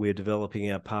now we're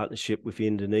developing our partnership with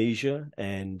Indonesia,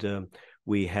 and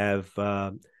we have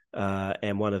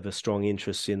and one of the strong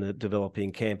interests in the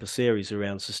developing campus areas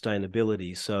around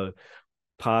sustainability. So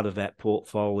part of that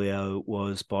portfolio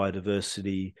was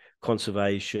biodiversity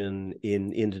conservation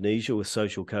in Indonesia with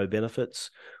social co-benefits.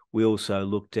 We also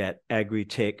looked at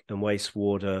agri-tech and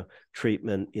wastewater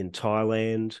treatment in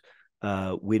Thailand,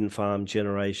 wind farm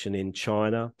generation in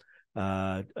China,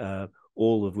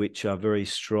 all of which are very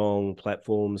strong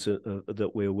platforms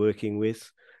that we're working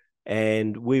with.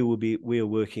 And we are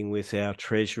working with our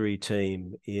treasury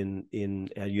team in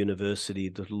our university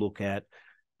to look at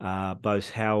both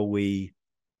how we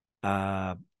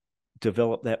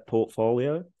develop that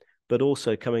portfolio, but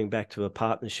also coming back to the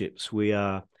partnerships. We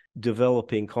are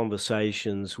developing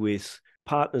conversations with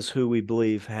partners who we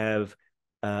believe have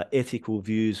ethical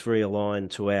views very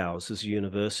aligned to ours as a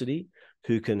university,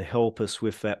 who can help us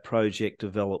with that project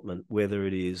development, whether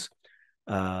it is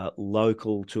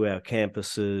local to our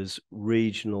campuses,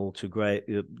 regional to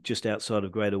just outside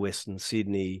of Greater Western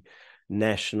Sydney,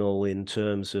 national in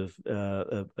terms of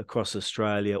across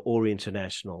Australia, or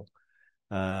international,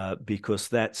 because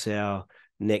that's our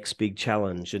next big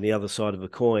challenge. And the other side of a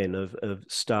coin of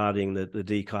starting the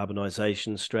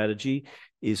decarbonisation strategy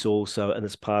is also, and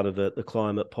as part of the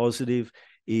climate positive,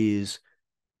 is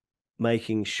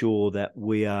making sure that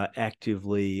we are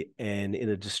actively and in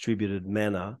a distributed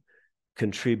manner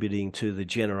contributing to the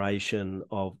generation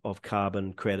of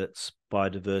carbon credits,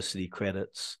 biodiversity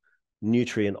credits,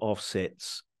 nutrient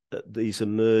offsets, these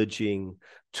emerging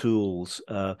tools,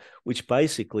 which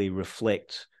basically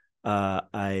reflect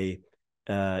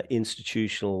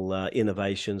institutional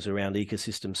innovations around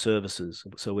ecosystem services.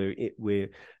 So we're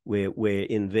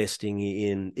investing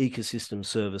in ecosystem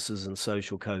services and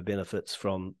social co-benefits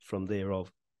from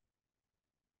thereof.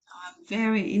 I'm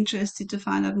very interested to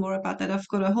find out more about that. I've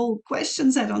got a whole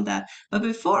question set on that. But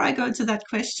before I go to that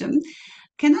question,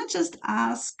 can I just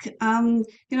ask,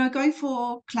 going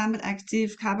for climate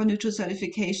active carbon neutral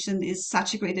certification is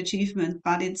such a great achievement,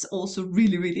 but it's also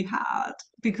really, really hard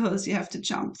because you have to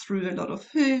jump through a lot of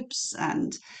hoops,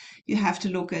 and you have to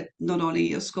look at not only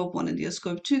your scope 1 and your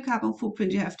scope 2 carbon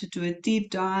footprint, you have to do a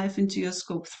deep dive into your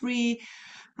scope 3.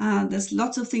 There's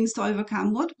lots of things to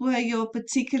overcome. What were your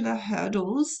particular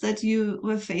hurdles that you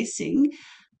were facing?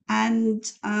 And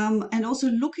also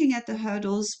looking at the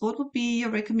hurdles, what would be your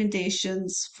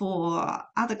recommendations for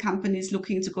other companies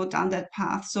looking to go down that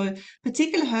path? So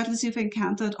particular hurdles you've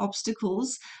encountered,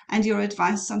 obstacles, and your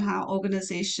advice on how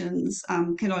organizations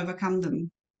can overcome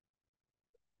them.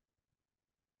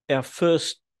 Our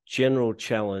first general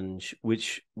challenge,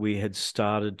 which we had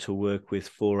started to work with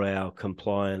for our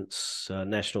compliance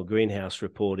national greenhouse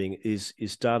reporting, is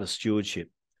data stewardship.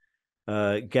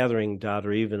 Gathering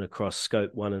data even across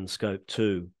scope 1 and scope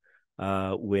 2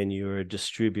 when you're a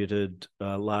distributed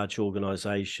large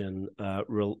organization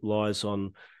relies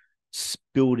on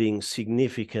building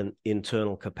significant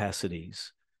internal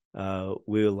capacities.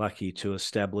 We were lucky to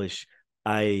establish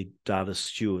a data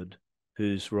steward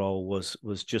whose role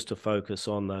was just to focus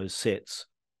on those sets.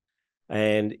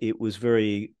 And it was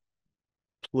very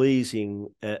pleasing,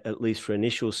 at least for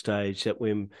initial stage, that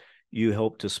when you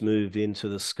helped us move into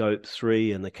the scope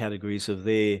 3 and the categories of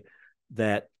there,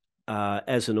 that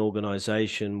as an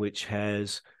organization which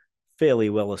has fairly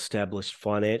well established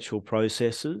financial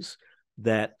processes,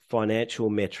 that financial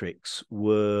metrics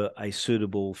were a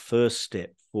suitable first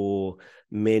step for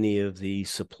many of the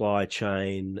supply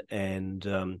chain and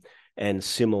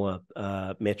similar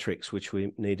metrics which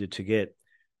we needed to get.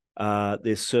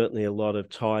 There's certainly a lot of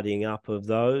tidying up of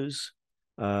those,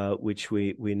 which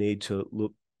we need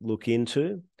to look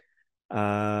into.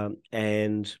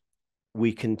 And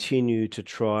we continue to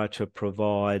try to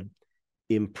provide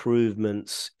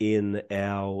improvements in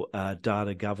our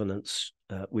data governance,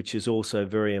 which is also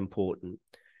very important,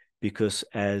 because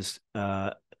as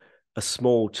a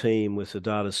small team with a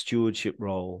data stewardship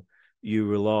role, you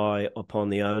rely upon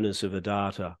the owners of the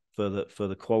data for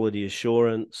the quality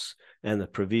assurance and the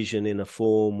provision in a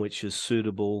form which is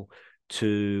suitable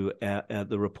to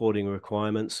the reporting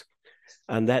requirements.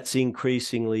 And that's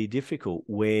increasingly difficult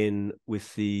when,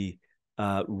 with the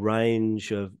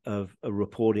range of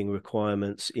reporting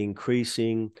requirements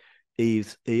increasing,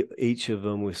 each of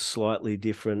them with slightly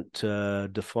different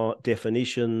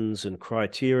definitions and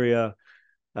criteria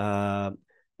and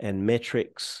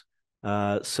metrics.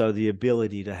 So the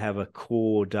ability to have a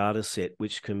core data set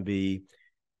which can be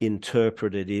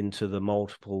interpreted into the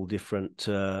multiple different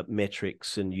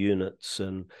metrics and units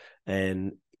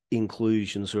and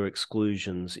inclusions or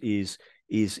exclusions is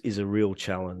a real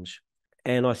challenge.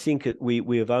 And I think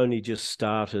we have only just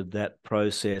started that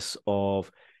process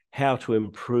of how to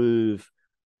improve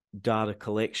data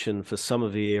collection for some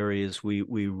of the areas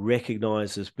we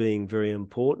recognise as being very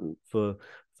important for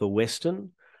Western,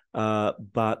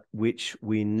 but which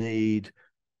we need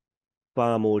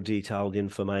far more detailed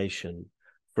information.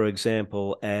 For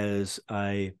example, as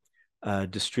a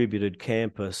distributed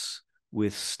campus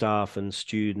with staff and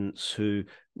students who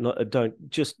not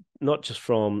just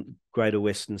from Greater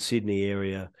Western Sydney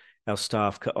area. Our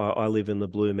staff, I live in the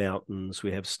Blue Mountains.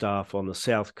 We have staff on the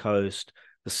South Coast,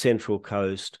 the Central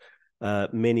Coast.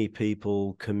 Many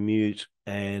people commute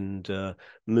and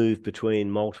move between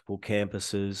multiple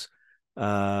campuses.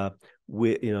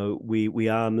 We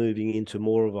are moving into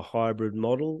more of a hybrid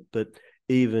model, but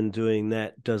even doing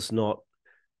that does not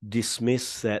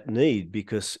dismiss that need,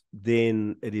 because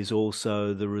then it is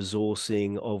also the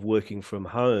resourcing of working from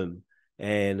home,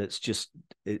 and it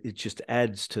just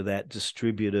adds to that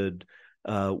distributed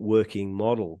working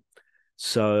model.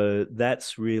 So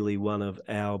that's really one of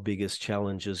our biggest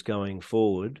challenges going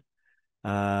forward,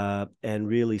 and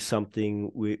really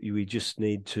something we just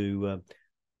need to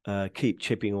keep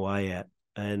chipping away at.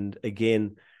 And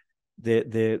again,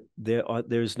 there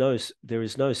is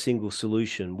no single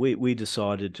solution. We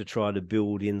decided to try to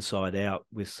build inside out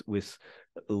with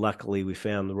luckily we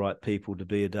found the right people to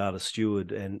be a data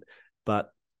steward, but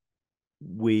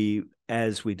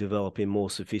as we develop in more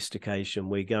sophistication,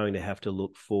 we're going to have to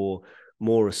look for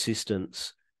more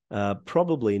assistance,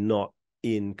 probably not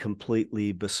in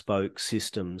completely bespoke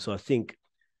systems. I think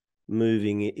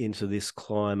moving into this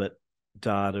climate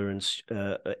data and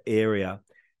area,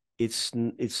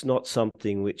 it's not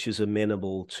something which is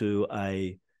amenable to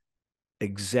a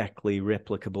exactly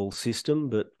replicable system,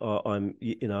 but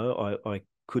I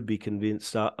could be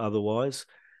convinced otherwise.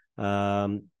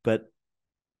 But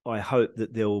I hope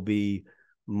that there will be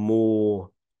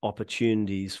more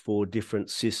opportunities for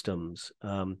different systems.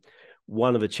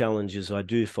 One of the challenges I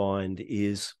do find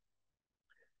is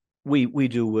we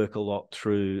do work a lot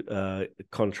through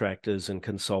contractors and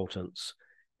consultants,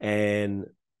 and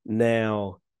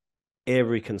now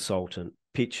every consultant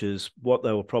pitches what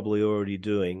they were probably already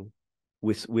doing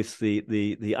with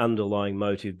the underlying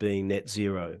motive being net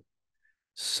zero.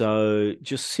 So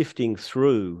just sifting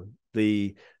through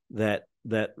the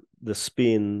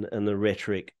spin and the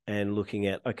rhetoric and looking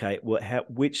at, okay,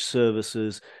 which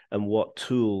services and what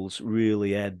tools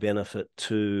really add benefit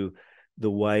to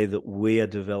the way that we are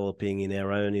developing in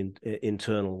our own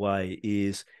internal way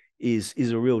is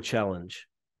a real challenge.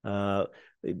 But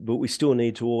we still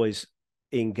need to always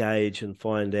engage and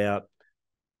find out,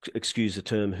 excuse the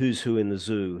term, who's who in the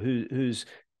zoo,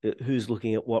 who's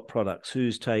looking at what products,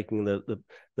 who's taking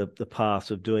the path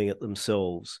of doing it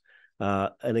themselves.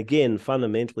 And again,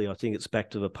 fundamentally, I think it's back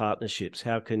to the partnerships.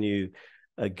 How can you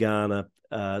garner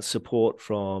support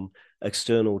from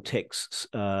external tech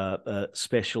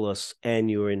specialists and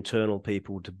your internal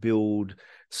people to build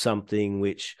something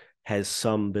which has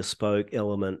some bespoke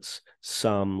elements,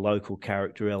 some local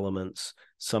character elements,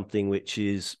 something which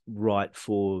is right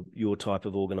for your type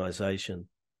of organization.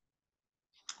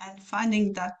 And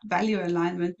finding that value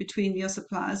alignment between your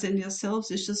suppliers and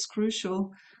yourselves is just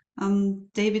crucial.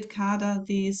 David Carter,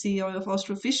 the CEO of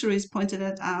Austral Fisheries, pointed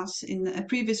that out in a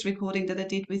previous recording that I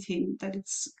did with him, that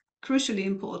it's crucially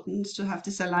important to have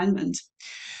this alignment.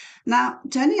 Now,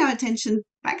 turning our attention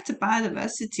back to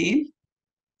biodiversity,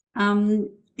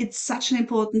 it's such an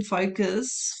important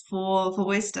focus for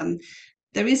Western.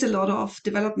 There is a lot of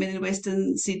development in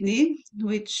Western Sydney,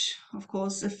 which of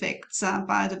course affects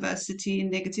biodiversity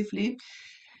negatively.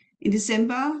 In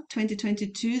December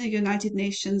 2022, the United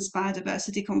Nations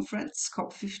Biodiversity Conference,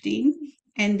 COP15,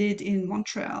 ended in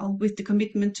Montreal with the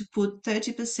commitment to put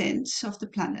 30% of the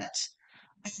planet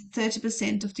and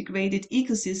 30% of degraded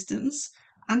ecosystems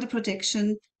under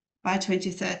protection by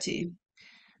 2030.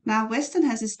 Now, Western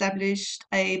has established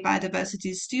a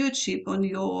biodiversity stewardship on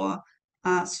your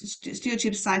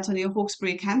stewardship site on your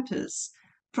Hawkesbury campus,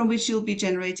 from which you'll be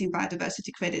generating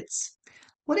biodiversity credits.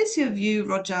 What is your view,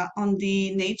 Roger, on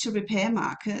the nature repair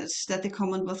market that the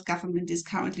Commonwealth Government is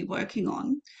currently working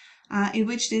on, in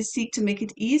which they seek to make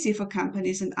it easy for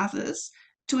companies and others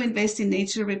to invest in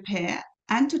nature repair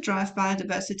and to drive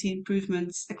biodiversity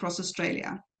improvements across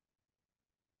Australia?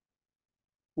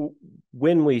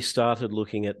 When we started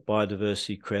looking at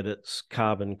biodiversity credits,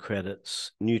 carbon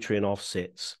credits, nutrient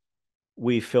offsets,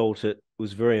 we felt it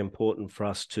was very important for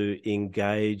us to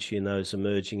engage in those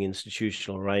emerging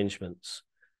institutional arrangements.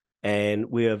 And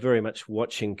we are very much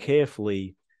watching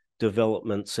carefully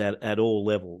developments at all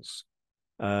levels.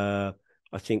 I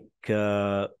think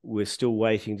we're still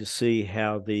waiting to see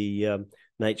how the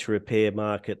nature repair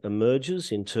market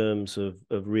emerges in terms of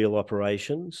real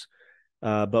operations.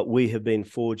 But we have been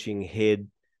forging ahead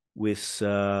with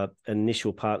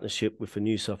initial partnership with the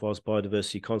New South Wales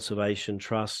Biodiversity Conservation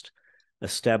Trust,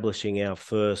 establishing our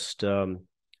first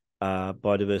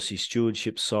biodiversity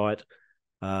stewardship site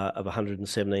of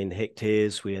 117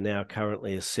 hectares. We are now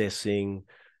currently assessing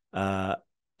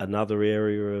another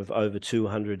area of over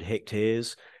 200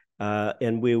 hectares.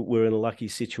 And we're in a lucky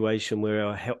situation where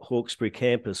our Hawkesbury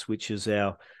campus, which is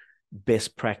our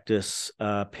best practice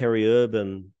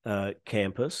peri-urban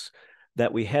campus,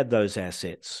 that we had those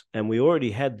assets, and we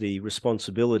already had the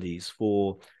responsibilities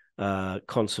for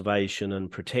conservation and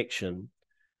protection,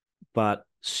 but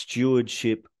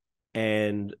stewardship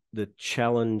and the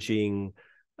challenging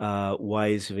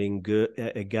ways of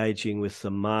engaging with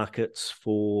the markets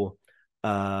for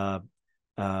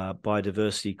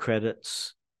biodiversity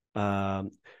credits,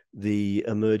 the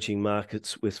emerging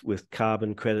markets with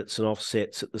carbon credits and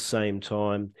offsets at the same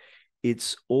time.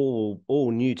 It's all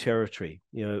new territory.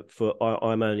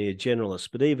 I'm only a generalist,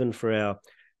 but even for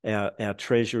our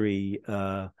treasury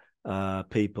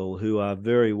people who are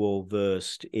very well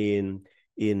versed in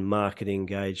market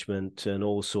engagement and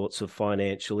all sorts of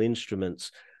financial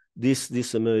instruments,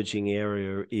 this emerging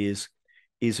area is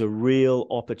a real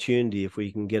opportunity if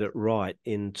we can get it right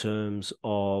in terms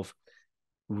of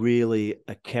really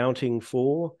accounting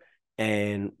for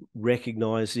and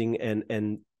recognizing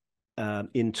and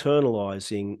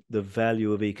internalizing the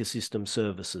value of ecosystem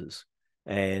services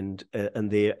and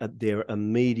their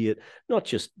immediate, not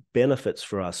just benefits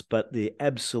for us, but the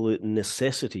absolute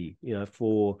necessity,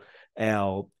 for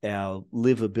our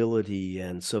livability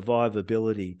and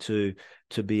survivability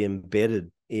to be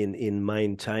embedded in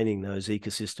maintaining those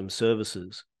ecosystem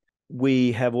services.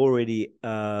 We have already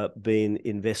been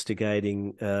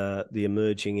investigating the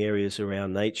emerging areas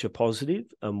around nature positive,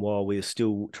 and while we're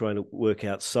still trying to work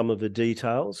out some of the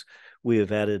details, we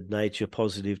have added nature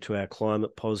positive to our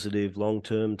climate positive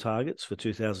long-term targets for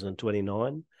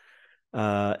 2029.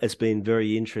 It's been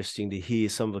very interesting to hear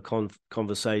some of the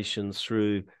conversations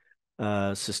through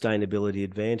Sustainability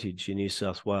Advantage in New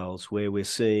South Wales, where we're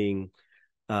seeing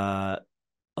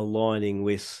aligning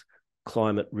with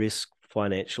climate risk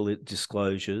financial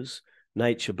disclosures,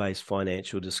 nature-based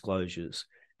financial disclosures,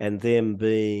 and them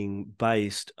being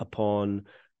based upon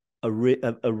a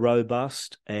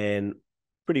robust and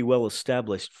pretty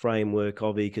well-established framework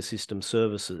of ecosystem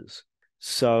services.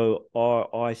 So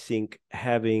I think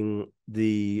having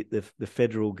the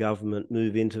federal government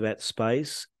move into that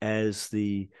space as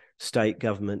the state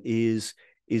government is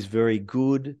very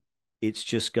good. It's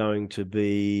just going to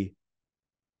be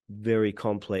very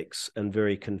complex and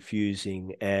very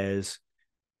confusing as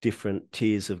different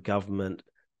tiers of government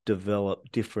develop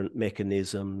different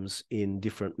mechanisms in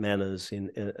different manners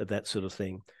in that sort of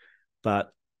thing.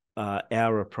 But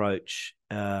our approach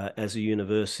as a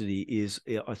university is,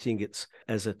 I think it's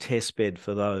as a test bed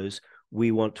for those.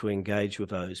 We want to engage with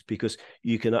those because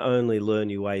you can only learn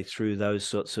your way through those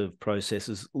sorts of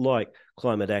processes like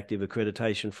climate active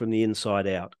accreditation from the inside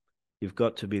out. You've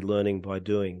got to be learning by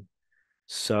doing.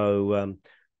 So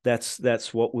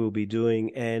that's what we'll be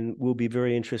doing, and we'll be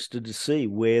very interested to see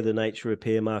where the nature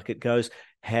repair market goes,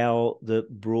 how the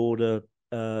broader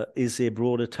is there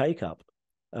broader take up,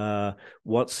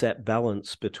 what's that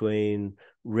balance between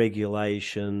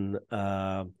regulation,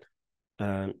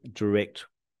 direct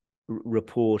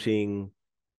reporting,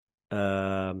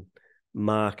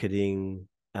 marketing,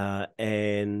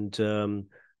 and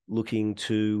looking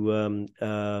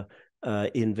to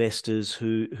investors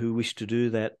who wish to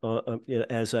do that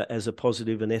as a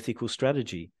positive and ethical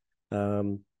strategy.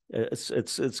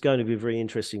 It's going to be a very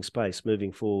interesting space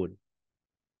moving forward.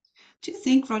 Do you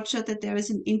think, Roger, that there is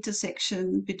an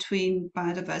intersection between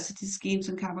biodiversity schemes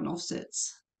and carbon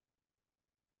offsets?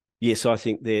 Yes, I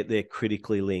think they're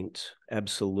critically linked.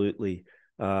 Absolutely,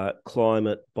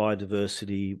 climate,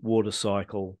 biodiversity, water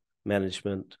cycle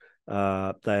management. They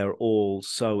are all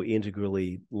so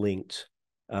integrally linked.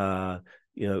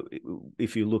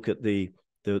 If you look at the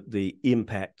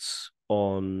impacts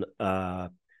on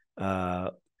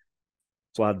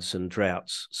floods and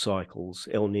droughts cycles,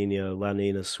 El Nino, La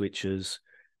Nina switches,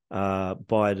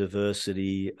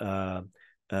 biodiversity,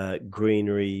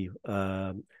 greenery,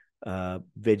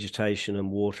 vegetation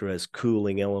and water as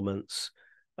cooling elements,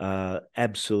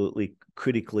 absolutely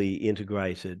critically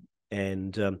integrated.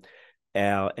 And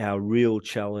our real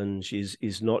challenge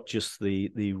is not just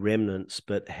the remnants,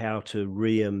 but how to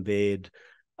re-embed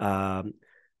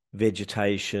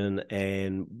vegetation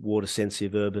and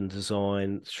water-sensitive urban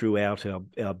design throughout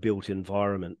our built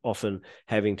environment, often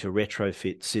having to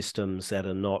retrofit systems that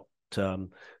are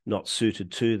not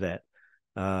suited to that.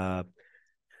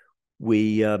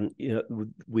 We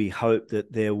hope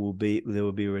that there will be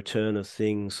a return of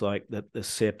things like the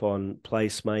SEP on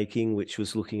placemaking, which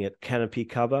was looking at canopy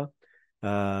cover,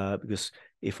 because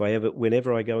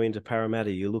whenever I go into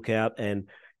Parramatta, you look out and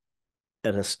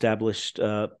an established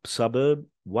suburb,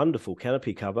 wonderful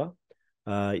canopy cover.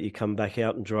 You come back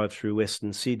out and drive through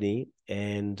Western Sydney,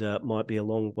 and might be a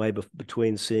long way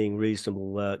between seeing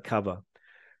reasonable cover.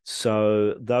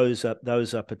 So those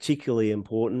are particularly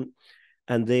important.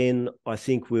 And then I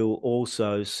think we'll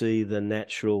also see the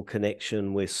natural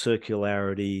connection with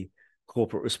circularity,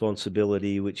 corporate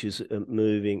responsibility, which is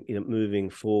moving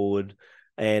forward.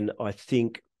 And I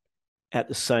think at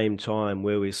the same time,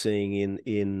 where we're seeing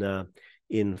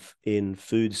in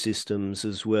food systems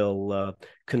as well,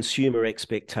 consumer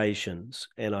expectations,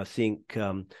 and I think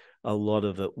a lot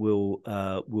of it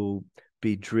will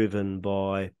be driven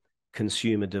by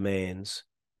consumer demands.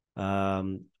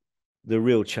 The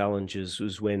real challenges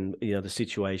was when the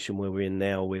situation where we're in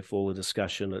now, with all the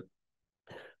discussion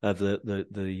of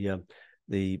the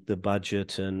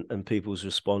budget and people's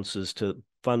responses to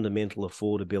fundamental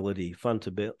affordability,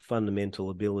 fundamental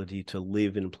ability to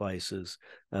live in places,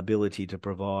 ability to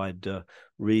provide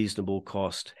reasonable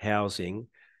cost housing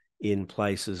in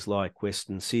places like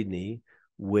Western Sydney,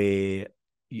 where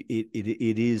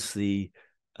it is the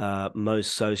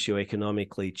most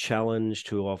socioeconomically challenged,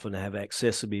 who often have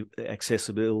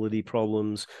accessibility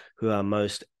problems, who are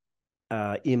most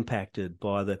impacted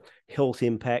by the health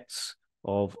impacts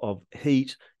of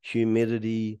heat,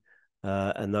 humidity,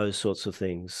 and those sorts of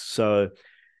things. So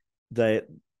they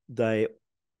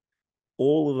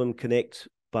all of them connect,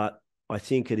 but I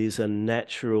think it is a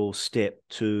natural step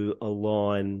to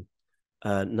align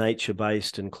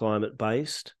nature-based and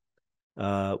climate-based.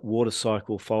 Water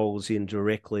cycle falls in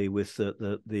directly with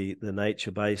the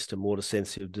nature-based and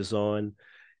water-sensitive design,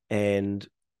 and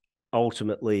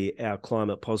ultimately our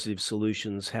climate-positive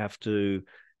solutions have to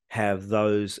have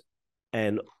those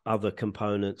and other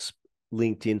components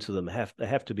linked into them. They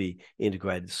have to be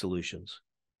integrated solutions.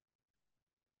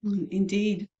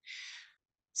 Indeed.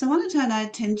 So I want to turn our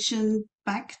attention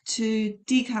back to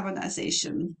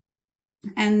decarbonisation.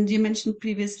 And you mentioned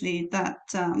previously that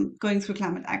going through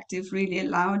Climate Active really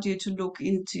allowed you to look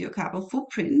into your carbon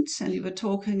footprint, and you were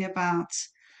talking about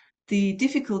the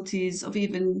difficulties of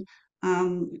even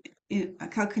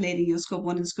calculating your Scope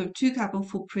 1 and Scope 2 carbon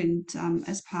footprint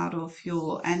as part of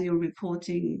your annual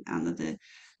reporting under the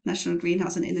National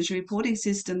Greenhouse and Energy Reporting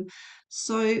System.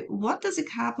 So what does a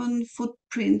carbon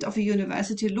footprint of a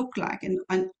university look like,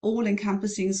 and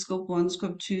all-encompassing Scope 1,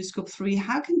 Scope 2, Scope 3?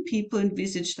 How can people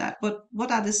envisage that?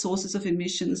 What are the sources of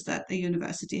emissions that a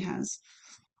university has?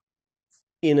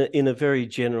 In a very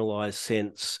generalized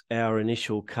sense, our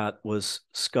initial cut was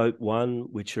Scope 1,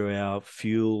 which are our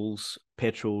fuels,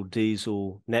 petrol,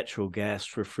 diesel, natural gas,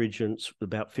 refrigerants,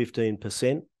 about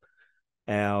 15%.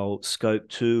 Our Scope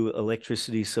 2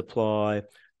 electricity supply,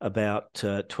 about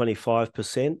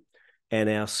 25%, and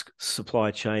our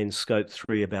supply chain Scope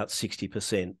 3, about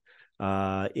 60%,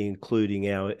 including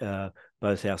our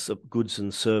both our goods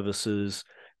and services,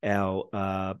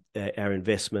 our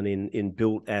investment in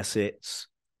built assets,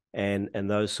 and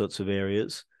those sorts of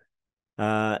areas.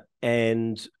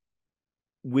 And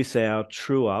with our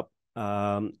true up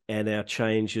and our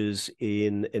changes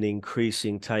in an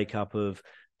increasing take up of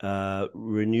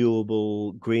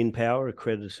renewable green power,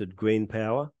 accredited green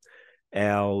power,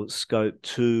 our Scope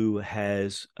 2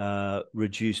 has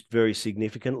reduced very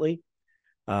significantly,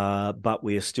 but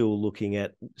we are still looking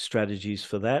at strategies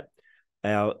for that.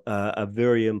 Our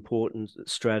very important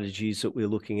strategies that we're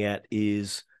looking at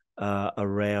is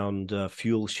around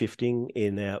fuel shifting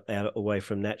away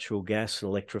from natural gas and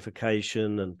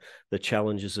electrification, and the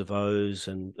challenges of those,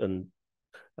 and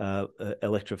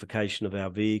electrification of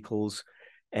our vehicles,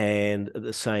 and at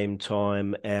the same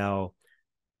time and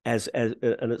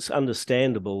it's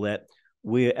understandable that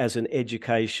we're, as an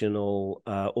educational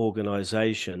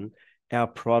organisation, our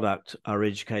product are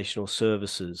educational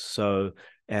services. So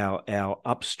our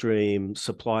upstream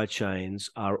supply chains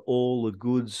are all the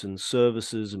goods and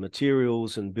services and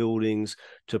materials and buildings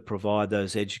to provide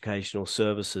those educational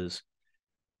services.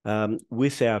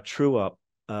 With our true up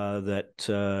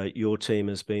that your team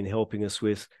has been helping us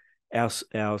with,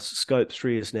 our Scope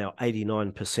 3 is now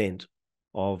 89%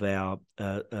 of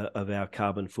our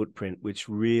carbon footprint, which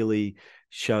really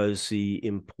shows the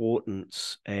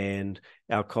importance. And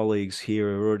our colleagues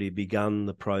here have already begun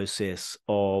the process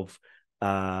of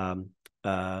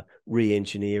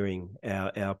re-engineering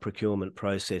our procurement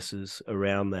processes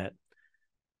around that.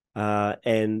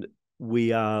 And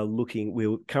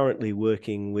we're currently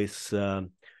working with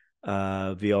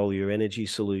Veolia Energy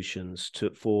Solutions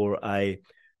for a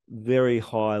very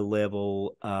high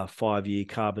level 5-year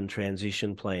carbon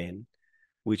transition plan,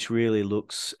 which really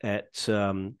looks at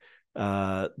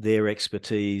their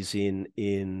expertise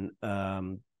in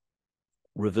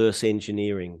reverse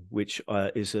engineering, which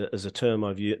is a term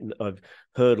I've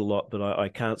heard a lot, but I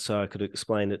can't say I could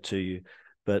explain it to you.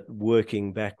 But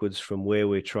working backwards from where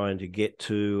we're trying to get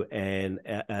to and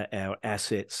our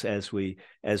assets as we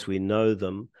know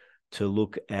them, to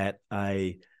look at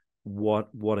what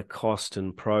a cost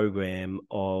and program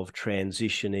of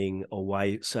transitioning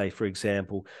away, say for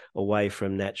example, away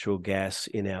from natural gas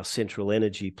in our central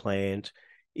energy plant,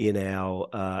 in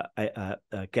our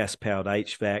gas powered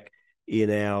HVAC, in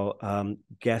our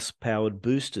gas-powered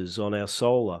boosters on our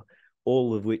solar,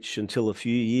 all of which until a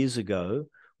few years ago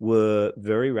were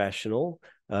very rational,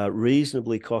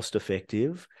 reasonably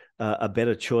cost-effective, a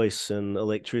better choice than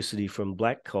electricity from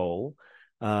black coal,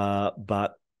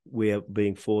 but we're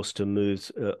being forced to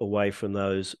move away from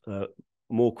those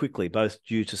more quickly, both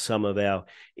due to some of our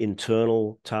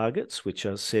internal targets, which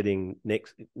are setting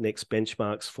next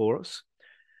benchmarks for us,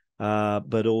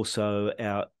 but also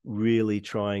our really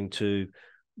trying to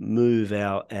move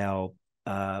our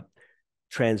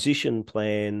transition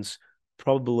plans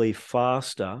probably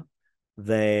faster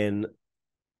than,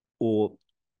 or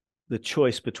the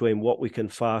choice between what we can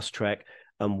fast track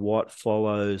and what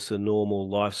follows the normal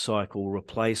life cycle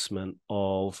replacement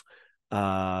of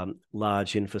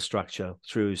large infrastructure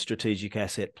through strategic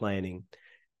asset planning,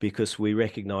 because we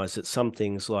recognize that some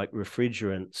things like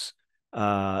refrigerants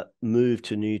move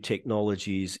to new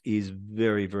technologies is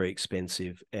very, very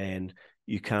expensive, and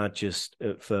you can't just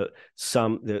for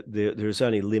some there's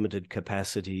only limited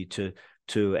capacity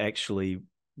to actually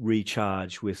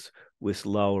recharge with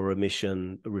lower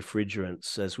emission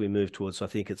refrigerants as we move towards, I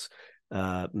think it's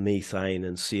methane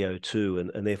and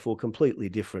CO2, and therefore completely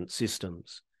different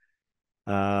systems.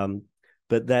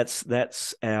 But that's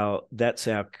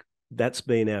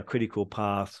been our critical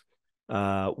path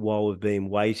while we've been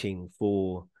waiting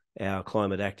for our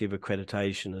climate active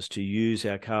accreditation, is to use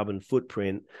our carbon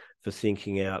footprint for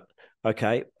thinking out,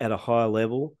 okay, at a higher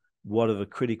level, what are the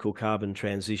critical carbon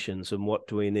transitions and what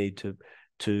do we need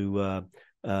to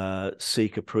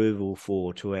seek approval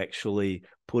for, to actually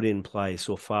put in place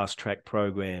or fast track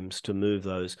programs to move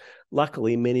those.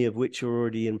 Luckily, many of which are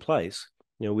already in place.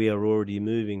 You know, we are already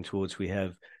moving towards, we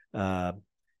have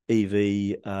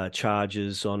EV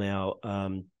chargers on our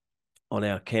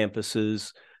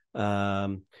campuses,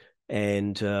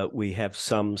 and we have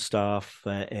some staff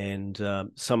and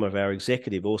some of our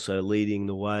executive also leading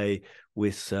the way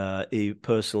with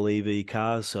personal EV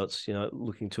cars. So it's, you know,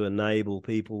 looking to enable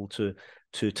people to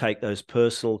take those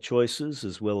personal choices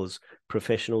as well as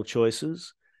professional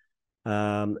choices.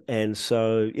 And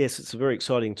so, yes, it's a very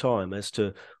exciting time as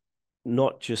to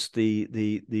not just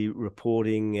the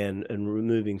reporting and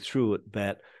moving through it,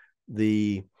 but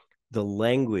the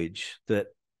language that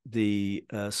the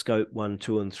scope 1,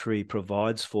 2, and 3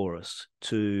 provides for us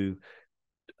to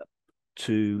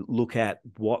look at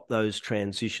what those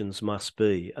transitions must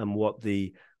be and what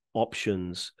the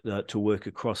options to work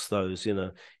across those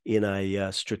in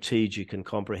a strategic and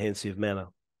comprehensive manner.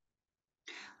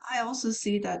 I also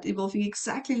see that evolving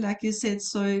exactly like you said.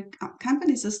 So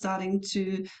companies are starting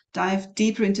to dive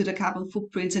deeper into the carbon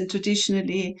footprints, and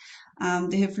traditionally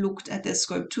they have looked at their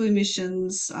scope 2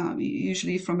 emissions,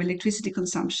 usually from electricity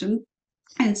consumption.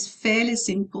 And it's fairly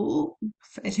simple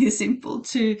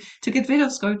to get rid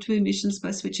of scope 2 emissions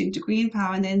by switching to green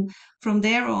power. And then from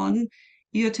there on,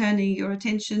 you're turning your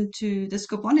attention to the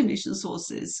scope 1 emission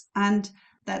sources. And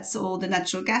that's all the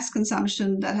natural gas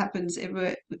consumption that happens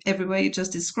everywhere you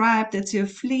just described. That's your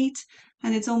fleet.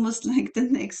 And it's almost like the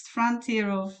next frontier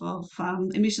of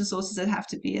emission sources that have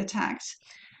to be attacked.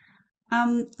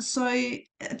 So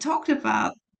talked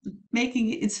about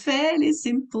making it's fairly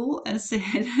simple, as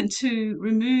said, to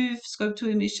remove scope 2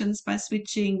 emissions by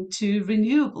switching to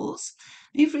renewables.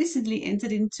 You've recently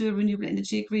entered into a renewable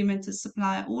energy agreement to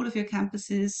supply all of your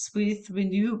campuses with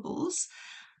renewables.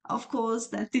 Of course,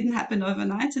 that didn't happen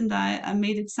overnight, and I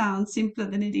made it sound simpler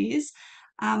than it is.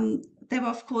 There were,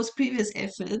 of course, previous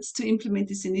efforts to implement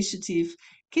this initiative.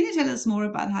 Can you tell us more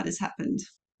about how this happened?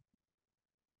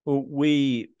 Well,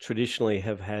 we traditionally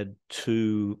have had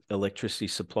 2 electricity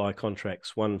supply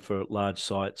contracts, one for large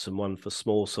sites and one for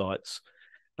small sites,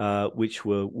 which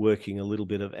were working a little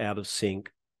bit out of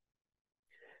sync.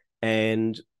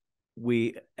 And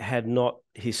we had not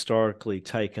historically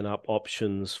taken up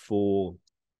options for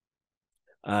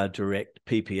direct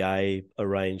PPA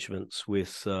arrangements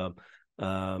with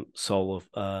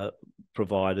solar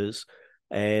providers.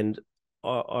 And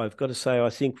I've got to say, I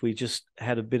think we just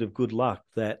had a bit of good luck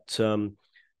that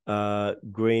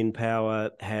green power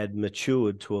had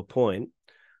matured to a point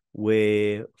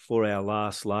where, for our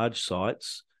last large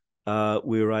sites,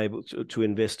 we were able to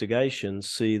investigation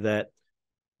see that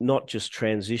not just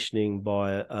transitioning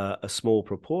by a small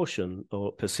proportion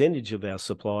or percentage of our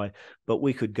supply, but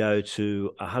we could go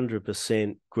to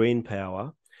 100% green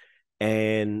power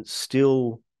and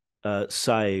still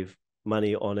save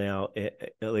money on our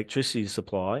electricity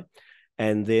supply.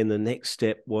 And then the next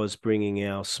step was bringing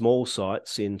our small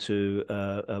sites into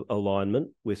alignment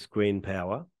with green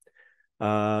power.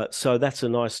 So that's a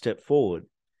nice step forward.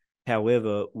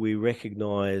 However, we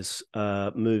recognise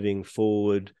moving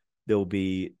forward, there'll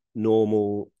be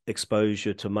normal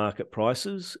exposure to market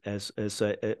prices as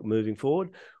moving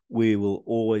forward. We will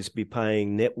always be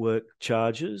paying network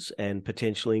charges and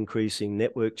potentially increasing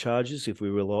network charges if we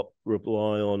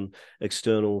rely on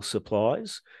external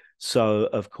supplies. So,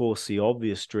 of course, the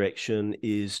obvious direction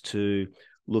is to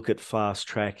look at fast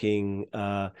tracking,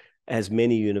 as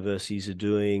many universities are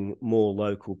doing, more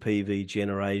local PV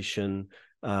generation,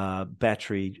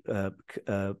 battery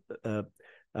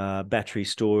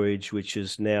storage, which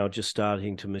is now just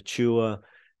starting to mature,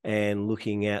 and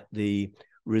looking at the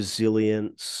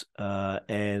resilience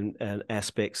and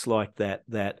aspects like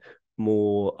that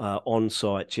more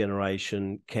on-site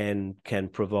generation can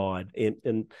provide,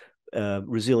 and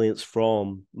resilience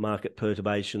from market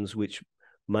perturbations, which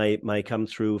may come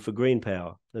through for green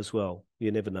power as well.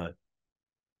 You never know.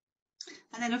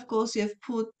 And then, of course, you have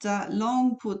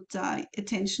long put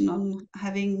attention on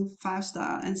having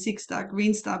 5-star and 6-star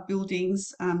Green Star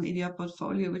buildings in your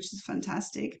portfolio, which is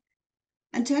fantastic.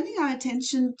 And turning our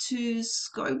attention to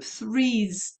scope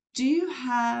threes, do you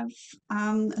have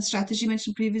a strategy? You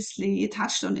mentioned previously, you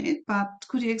touched on it, but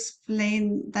could you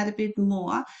explain that a bit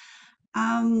more?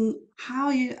 How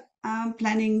you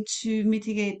planning to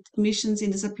mitigate emissions in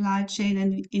the supply chain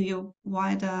and in your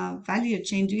wider value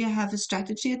chain? Do you have a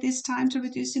strategy at this time to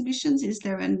reduce emissions? Is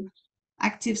there an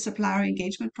active supplier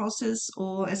engagement process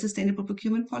or a sustainable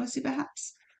procurement policy,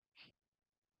 perhaps?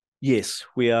 Yes,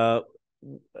 we are.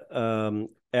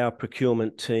 Our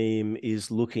procurement team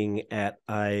is looking at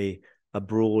a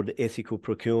broad ethical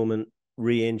procurement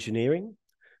re-engineering.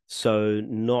 So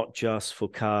not just for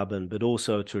carbon, but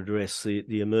also to address the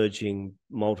emerging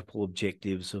multiple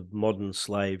objectives of modern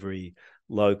slavery,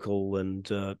 local and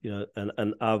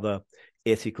other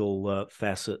ethical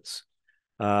facets.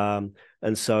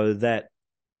 And so that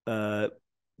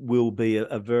will be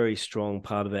a very strong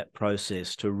part of that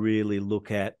process, to really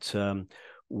look at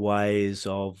ways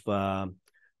of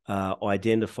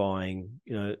identifying,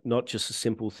 not just the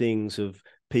simple things of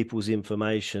people's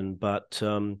information, but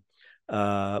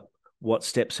what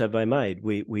steps have they made?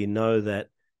 We know that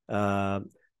a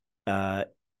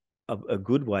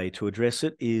good way to address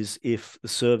it is if the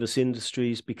service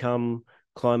industries become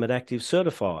climate active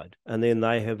certified, and then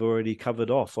they have already covered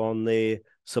off on their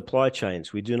supply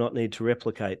chains. We do not need to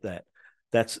replicate that.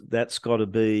 That's got to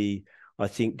be, I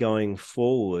think, going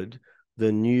forward,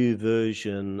 the new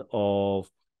version of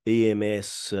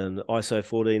EMS and ISO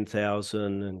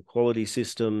 14000 and quality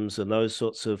systems and those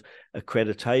sorts of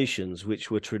accreditations,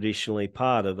 which were traditionally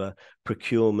part of a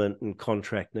procurement and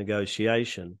contract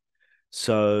negotiation.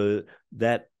 So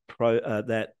that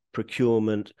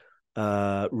procurement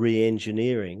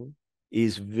re-engineering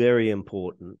is very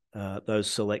important, those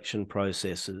selection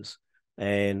processes.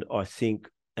 And I think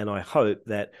and I hope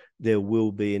that there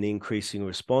will be an increasing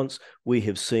response. We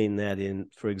have seen that in,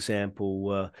 for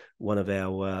example, one of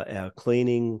our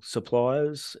cleaning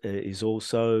suppliers is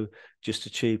also just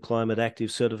achieved climate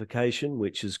active certification,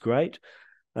 which is great.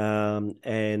 And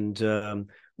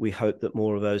we hope that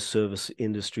more of those service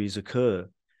industries occur.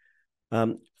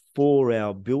 For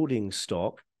our building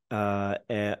stock,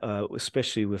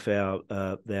 especially with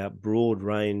our broad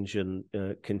range and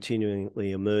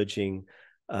continually emerging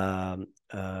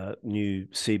new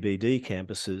CBD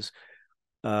campuses,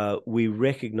 we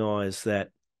recognise that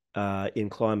in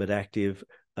climate active,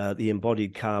 the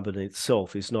embodied carbon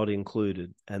itself is not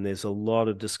included, and there's a lot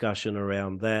of discussion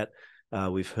around that.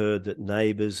 We've heard that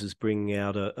Neighbours is bringing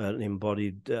out an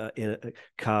embodied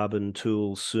carbon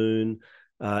tool soon.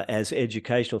 As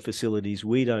educational facilities,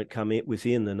 we don't come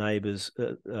within the Neighbours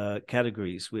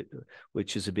categories,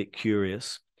 which is a bit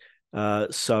curious.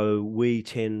 So we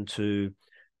tend to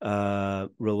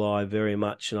rely very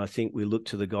much, and I think we look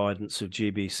to the guidance of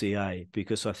GBCA,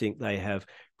 because I think they have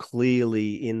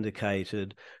clearly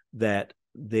indicated that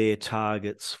their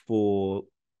targets for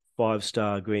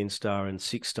 5-star Green Star and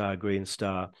 6-star Green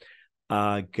Star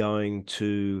are going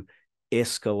to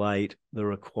escalate the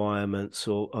requirements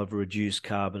of reduced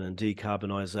carbon and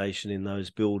decarbonisation in those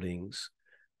buildings.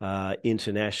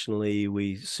 Internationally,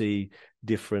 we see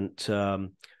different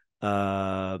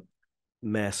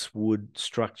mass wood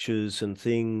structures and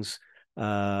things.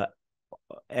 Our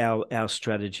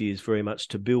strategy is very much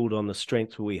to build on the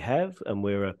strength we have, and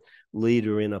we're a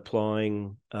leader in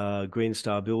applying Green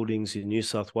Star buildings in New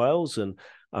South Wales, and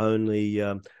only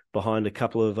behind a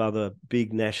couple of other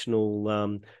big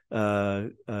national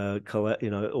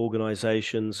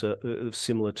organisations of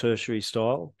similar tertiary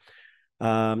style.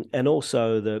 And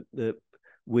also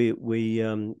we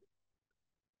are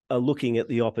looking at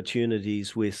the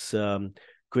opportunities with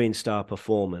Green Star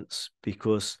performance,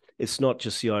 because it's not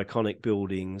just the iconic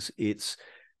buildings, it's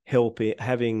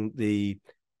having the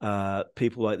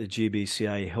people like the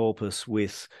GBCA help us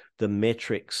with the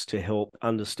metrics to help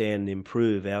understand and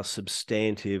improve our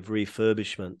substantive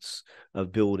refurbishments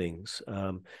of buildings.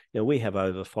 We have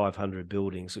over 500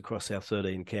 buildings across our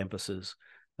 13 campuses.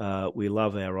 We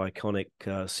love our iconic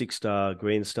 6-star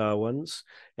Green Star ones,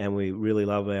 and we really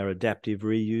love our adaptive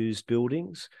reused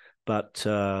buildings, but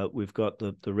we've got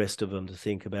the rest of them to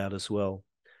think about as well.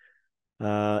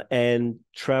 And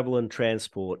travel and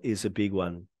transport is a big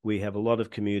one. We have a lot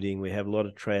of commuting, we have a lot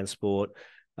of transport.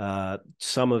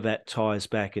 Some of that ties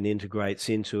back and integrates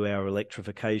into our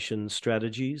electrification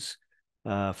strategies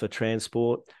for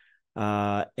transport.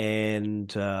 And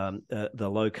the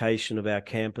location of our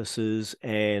campuses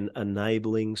and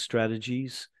enabling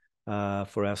strategies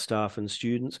for our staff and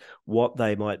students. What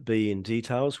they might be in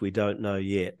details, we don't know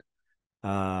yet.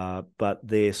 But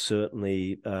they're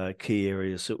certainly key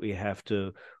areas that we have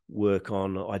to work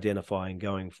on identifying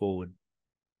going forward.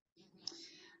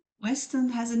 Western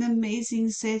has an amazing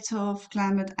set of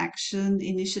climate action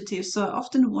initiatives. So I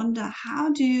often wonder,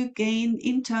 how do you gain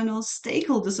internal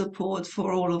stakeholder support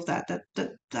for all of that?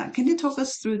 Can you talk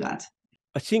us through that?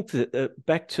 I think that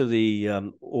back to the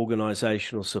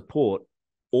organisational support,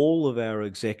 all of our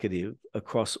executive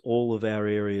across all of our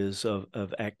areas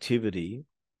of activity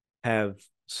have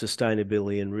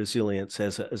sustainability and resilience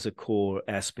as a core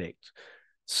aspect.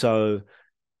 So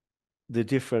the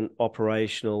different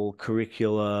operational,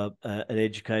 curricular and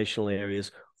educational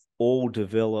areas all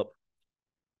develop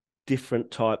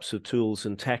different types of tools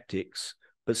and tactics,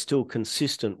 but still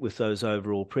consistent with those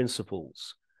overall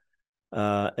principles.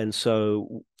 And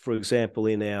so, for example,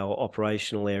 in our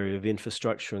operational area of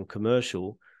infrastructure and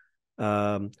commercial,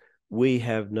 we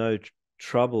have no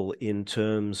trouble in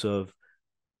terms of,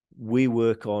 we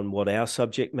work on what our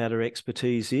subject matter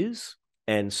expertise is,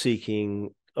 and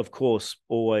seeking, of course,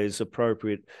 always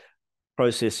appropriate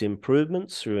process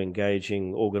improvements through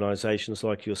engaging organisations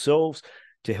like yourselves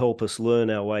to help us learn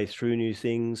our way through new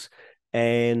things,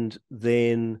 and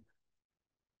then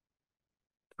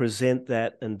present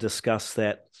that and discuss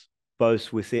that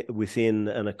both within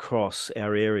and across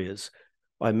our areas.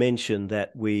 I mentioned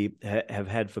that we have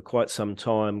had for quite some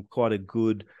time quite a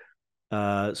good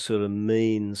sort of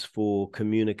means for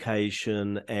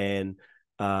communication and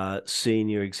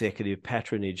senior executive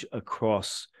patronage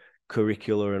across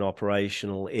curricular and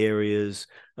operational areas,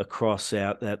 across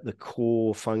the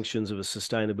core functions of a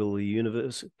sustainability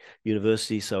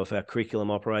university. So if our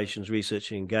curriculum, operations,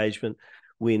 research and engagement,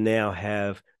 we now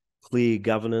have clear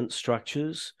governance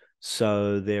structures.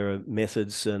 So there are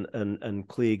methods and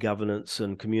clear governance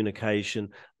and communication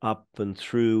up and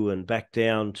through and back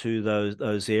down to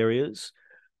those areas.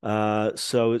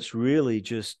 So it's really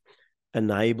just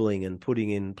enabling and putting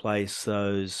in place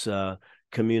those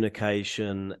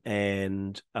communication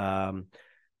and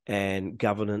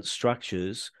governance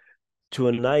structures to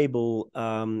enable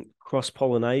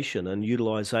cross-pollination and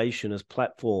utilization as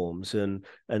platforms and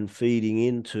feeding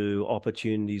into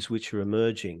opportunities which are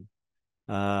emerging.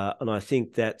 And I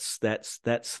think that's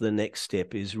the next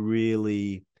step, is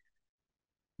really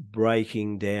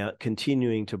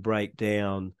continuing to break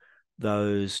down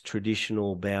those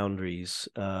traditional boundaries.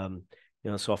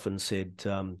 It's often said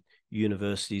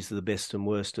universities are the best and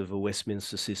worst of a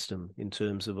Westminster system in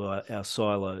terms of our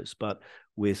silos, but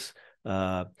with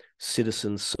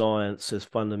citizen science as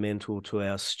fundamental to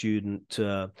our student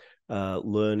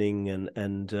learning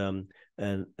and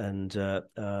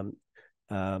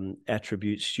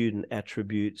attributes, student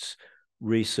attributes,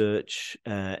 research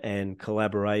and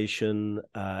collaboration,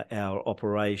 our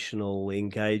operational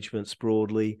engagements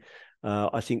broadly.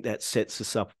 I think that sets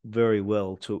us up very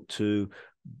well to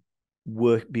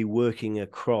be working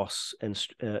across and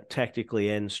tactically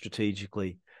and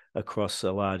strategically across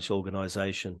a large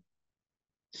organization.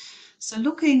 So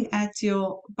looking at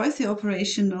your both your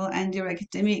operational and your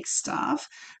academic staff,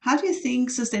 how do you think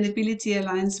sustainability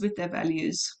aligns with their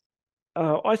values?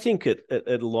 I think it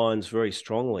aligns very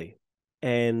strongly,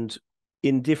 and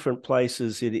in different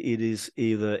places it is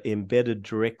either embedded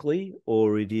directly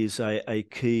or it is a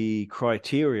key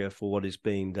criteria for what is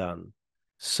being done.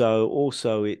 So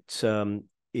also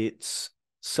it's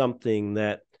something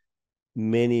that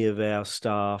many of our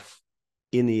staff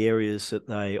in the areas that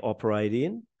they operate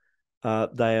in,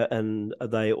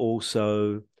 they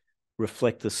also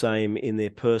reflect the same in their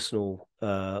personal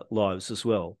lives as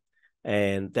well,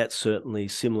 and that's certainly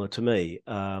similar to me.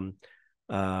 I'm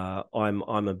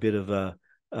a bit of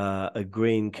a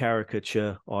green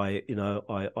caricature.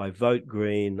 I vote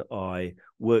green, I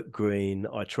work green,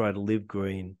 I try to live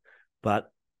green,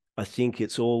 but I think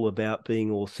it's all about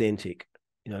being authentic,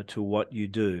 to what you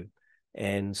do.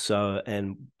 And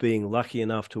being lucky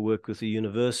enough to work with the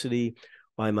university,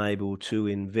 I'm able to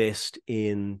invest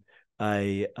in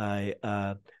a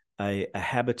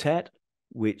habitat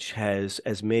which has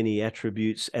as many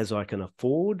attributes as I can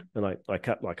afford. And I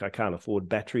can't afford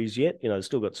batteries yet,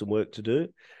 still got some work to do.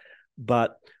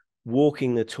 But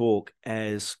walking the talk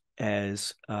as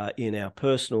in our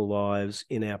personal lives,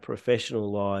 in our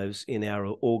professional lives, in our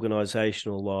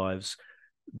organizational lives,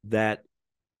 that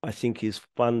I think is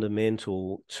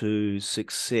fundamental to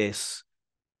success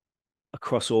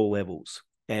across all levels.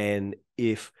 And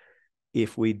if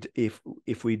we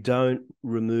don't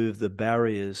remove the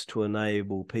barriers to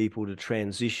enable people to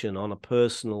transition on a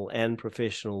personal and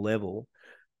professional level,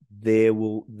 there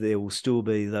will still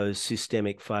be those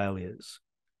systemic failures,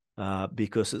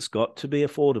 because it's got to be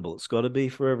affordable. It's got to be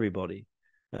for everybody.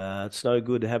 It's no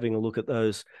good having a look at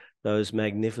those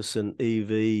magnificent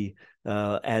EV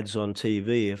ads on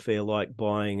TV if they're like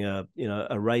buying a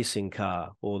racing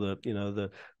car or the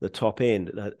top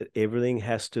end. Everything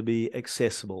has to be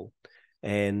accessible,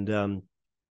 and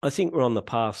I think we're on the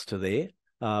path to there.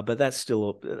 But it's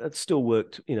still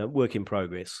work in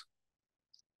progress.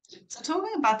 So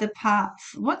talking about the path,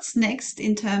 what's next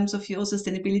in terms of your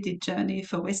sustainability journey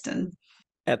for Western?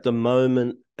 At the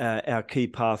moment, our key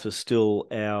path is still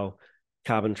our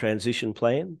carbon transition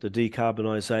plan, the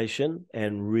decarbonisation,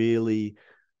 and really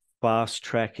fast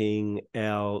tracking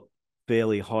our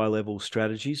fairly high level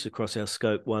strategies across our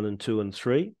scope 1 and 2 and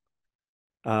 3.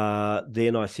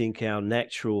 Then I think our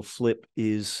natural flip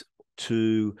is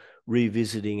to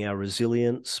revisiting our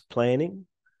resilience planning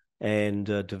and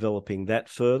developing that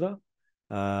further,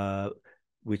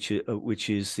 which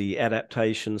is the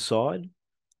adaptation side.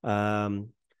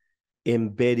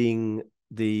 Embedding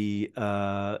the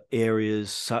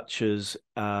areas such as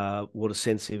water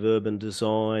sensitive urban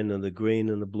design and the green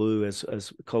and the blue,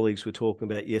 as colleagues were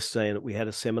talking about yesterday, and we had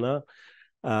a seminar,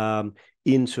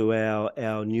 into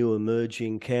our new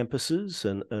emerging campuses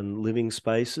and living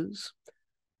spaces,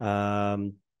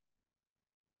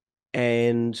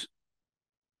 and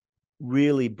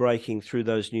really breaking through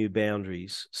those new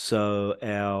boundaries. So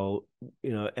our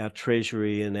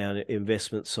treasury and our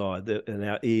investment side and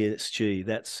our ESG,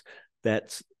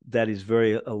 that is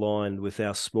very aligned with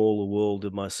our smaller world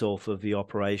of myself of the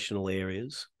operational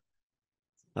areas.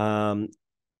 Across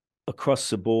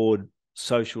the board,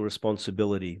 social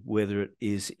responsibility, whether it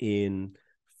is in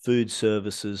food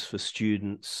services for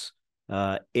students,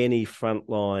 any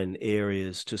frontline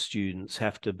areas to students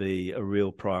have to be a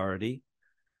real priority.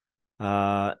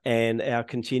 And our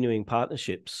continuing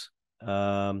partnerships.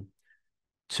 To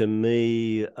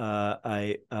me,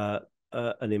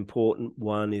 an important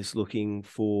one is looking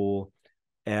for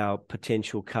our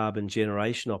potential carbon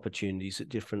generation opportunities at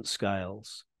different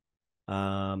scales.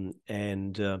 And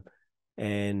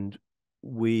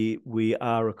we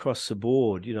are across the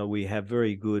board. We have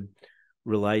very good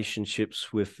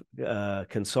relationships with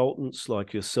consultants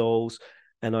like yourselves,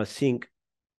 and I think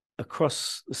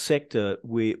across the sector,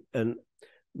 and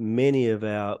many of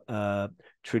our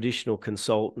traditional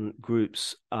consultant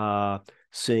groups are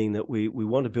seeing that we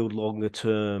want to build longer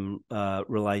term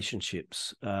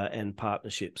relationships and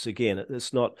partnerships. Again,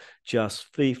 it's not just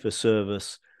fee for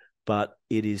service, but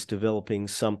it is developing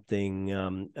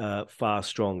something far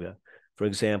stronger. For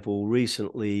example,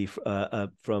 recently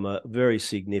from a very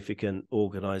significant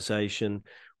organisation,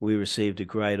 we received a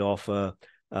great offer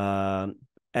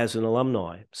as an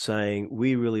alumni, saying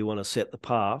we really want to set the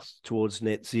path towards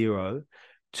net zero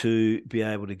to be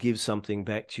able to give something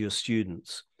back to your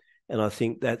students. And I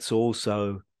think that's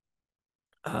also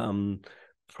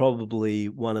probably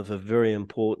one of the very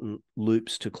important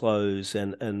loops to close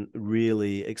and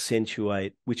really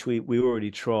accentuate, which we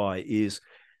already try, is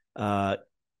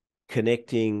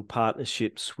connecting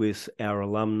partnerships with our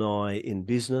alumni in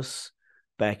business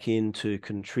back into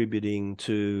contributing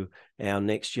to our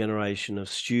next generation of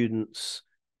students,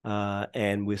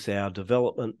 and with our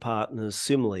development partners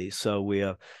similarly. So we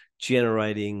are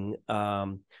generating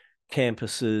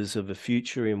campuses of the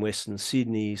future in Western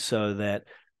Sydney so that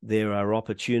there are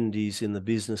opportunities in the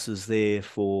businesses there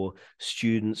for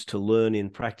students to learn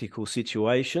in practical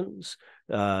situations,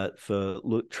 for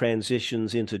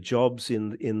transitions into jobs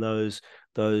in those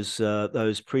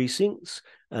precincts,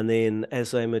 and then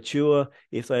as they mature,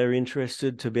 if they are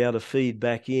interested, to be able to feed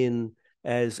back in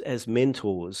as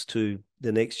mentors to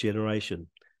the next generation.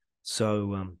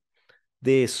 So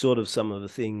they're sort of some of the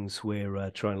things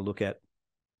we're trying to look at.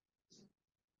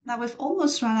 Now we've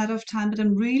almost run out of time, but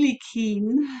I'm really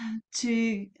keen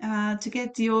to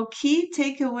get your key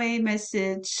takeaway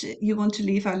message you want to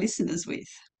leave our listeners with.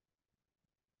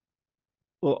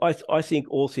 Well, I think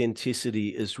authenticity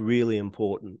is really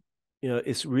important.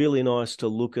 It's really nice to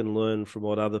look and learn from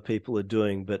what other people are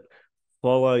doing, but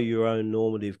follow your own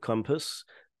normative compass.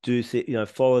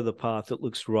 Follow the path that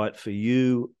looks right for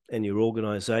you and your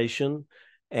organization,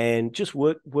 and just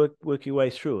work your way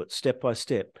through it step by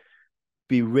step.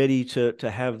 Be ready to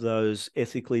have those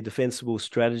ethically defensible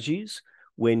strategies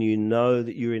when you know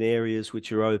that you're in areas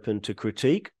which are open to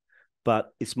critique,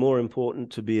 but it's more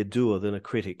important to be a doer than a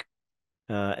critic.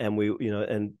 But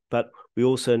we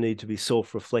also need to be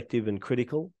self-reflective and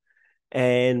critical,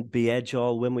 and be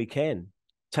agile when we can.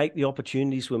 Take the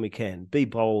opportunities when we can. Be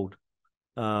bold,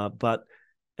 and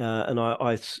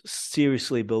I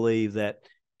seriously believe that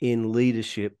in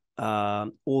leadership,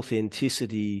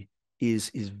 authenticity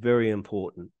is very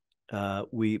important.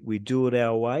 We do it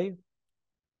our way.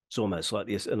 It's almost like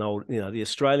the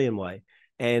Australian way,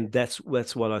 and that's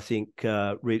what I think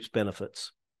reaps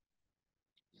benefits.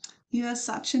 You are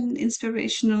such an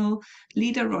inspirational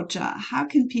leader, Roger. How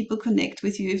can people connect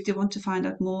with you if they want to find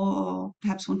out more or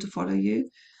perhaps want to follow you?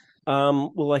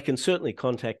 Well, they can certainly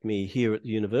contact me here at the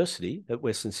university, at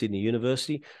Western Sydney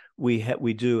University.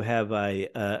 We do have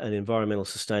an environmental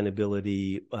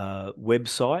sustainability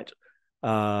website,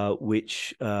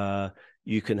 which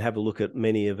you can have a look at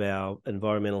many of our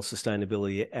environmental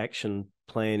sustainability action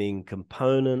planning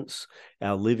components,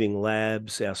 our living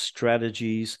labs, our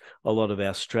strategies. A lot of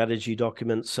our strategy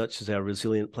documents, such as our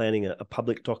resilient planning, are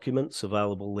public documents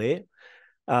available there.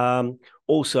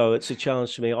 Also, it's a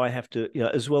challenge to me. I have to,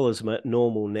 as well as my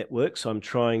normal networks, I'm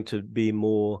trying to be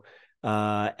more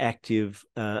active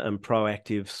and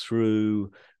proactive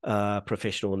through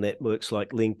professional networks like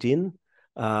LinkedIn.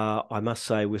 I must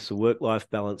say, with the work-life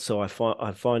balance, so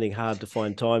I'm finding hard to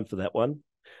find time for that one.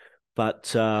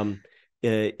 But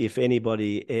if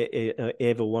anybody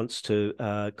ever wants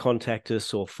to contact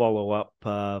us or follow up,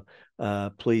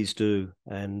 please do.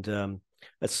 And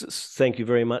thank you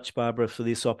very much, Barbara, for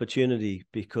this opportunity,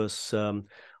 because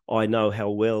I know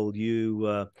how well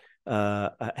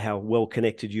how well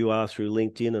connected you are through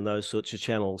LinkedIn and those sorts of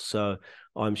channels. So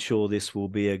I'm sure this will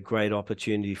be a great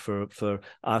opportunity for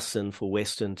us and for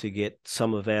Western to get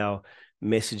some of our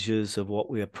messages of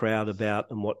what we are proud about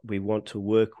and what we want to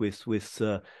work with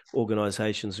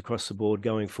organisations across the board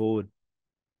going forward.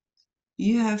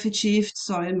 You have achieved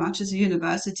so much as a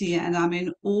university, and I'm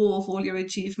in awe of all your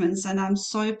achievements. And I'm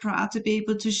so proud to be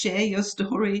able to share your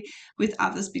story with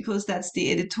others, because that's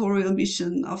the editorial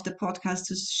mission of the podcast,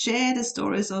 to share the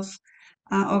stories of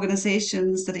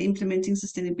organizations that are implementing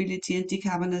sustainability and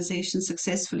decarbonization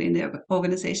successfully in their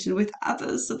organization with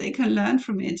others so they can learn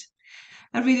from it.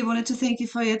 I really wanted to thank you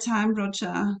for your time,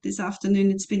 Roger, this afternoon.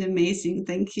 It's been amazing.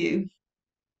 Thank you.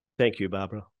 Thank you,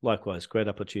 Barbara. Likewise, great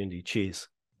opportunity. Cheers.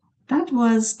 That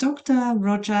was Dr.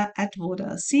 Roger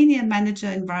Attwater, Senior Manager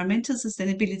Environmental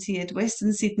Sustainability at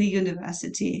Western Sydney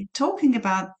University, talking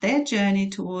about their journey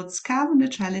towards carbon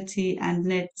neutrality and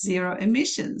net zero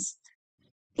emissions.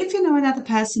 If you know another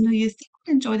person who you think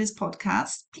would enjoy this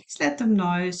podcast, please let them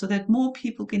know so that more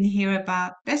people can hear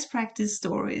about best practice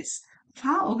stories of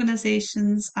how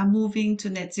organizations are moving to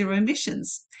net zero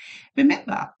emissions.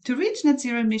 Remember, to reach net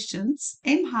zero emissions,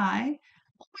 aim high,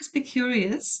 always be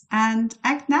curious, and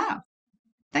act now.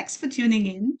 Thanks for tuning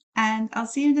in, and I'll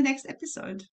see you in the next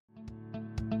episode.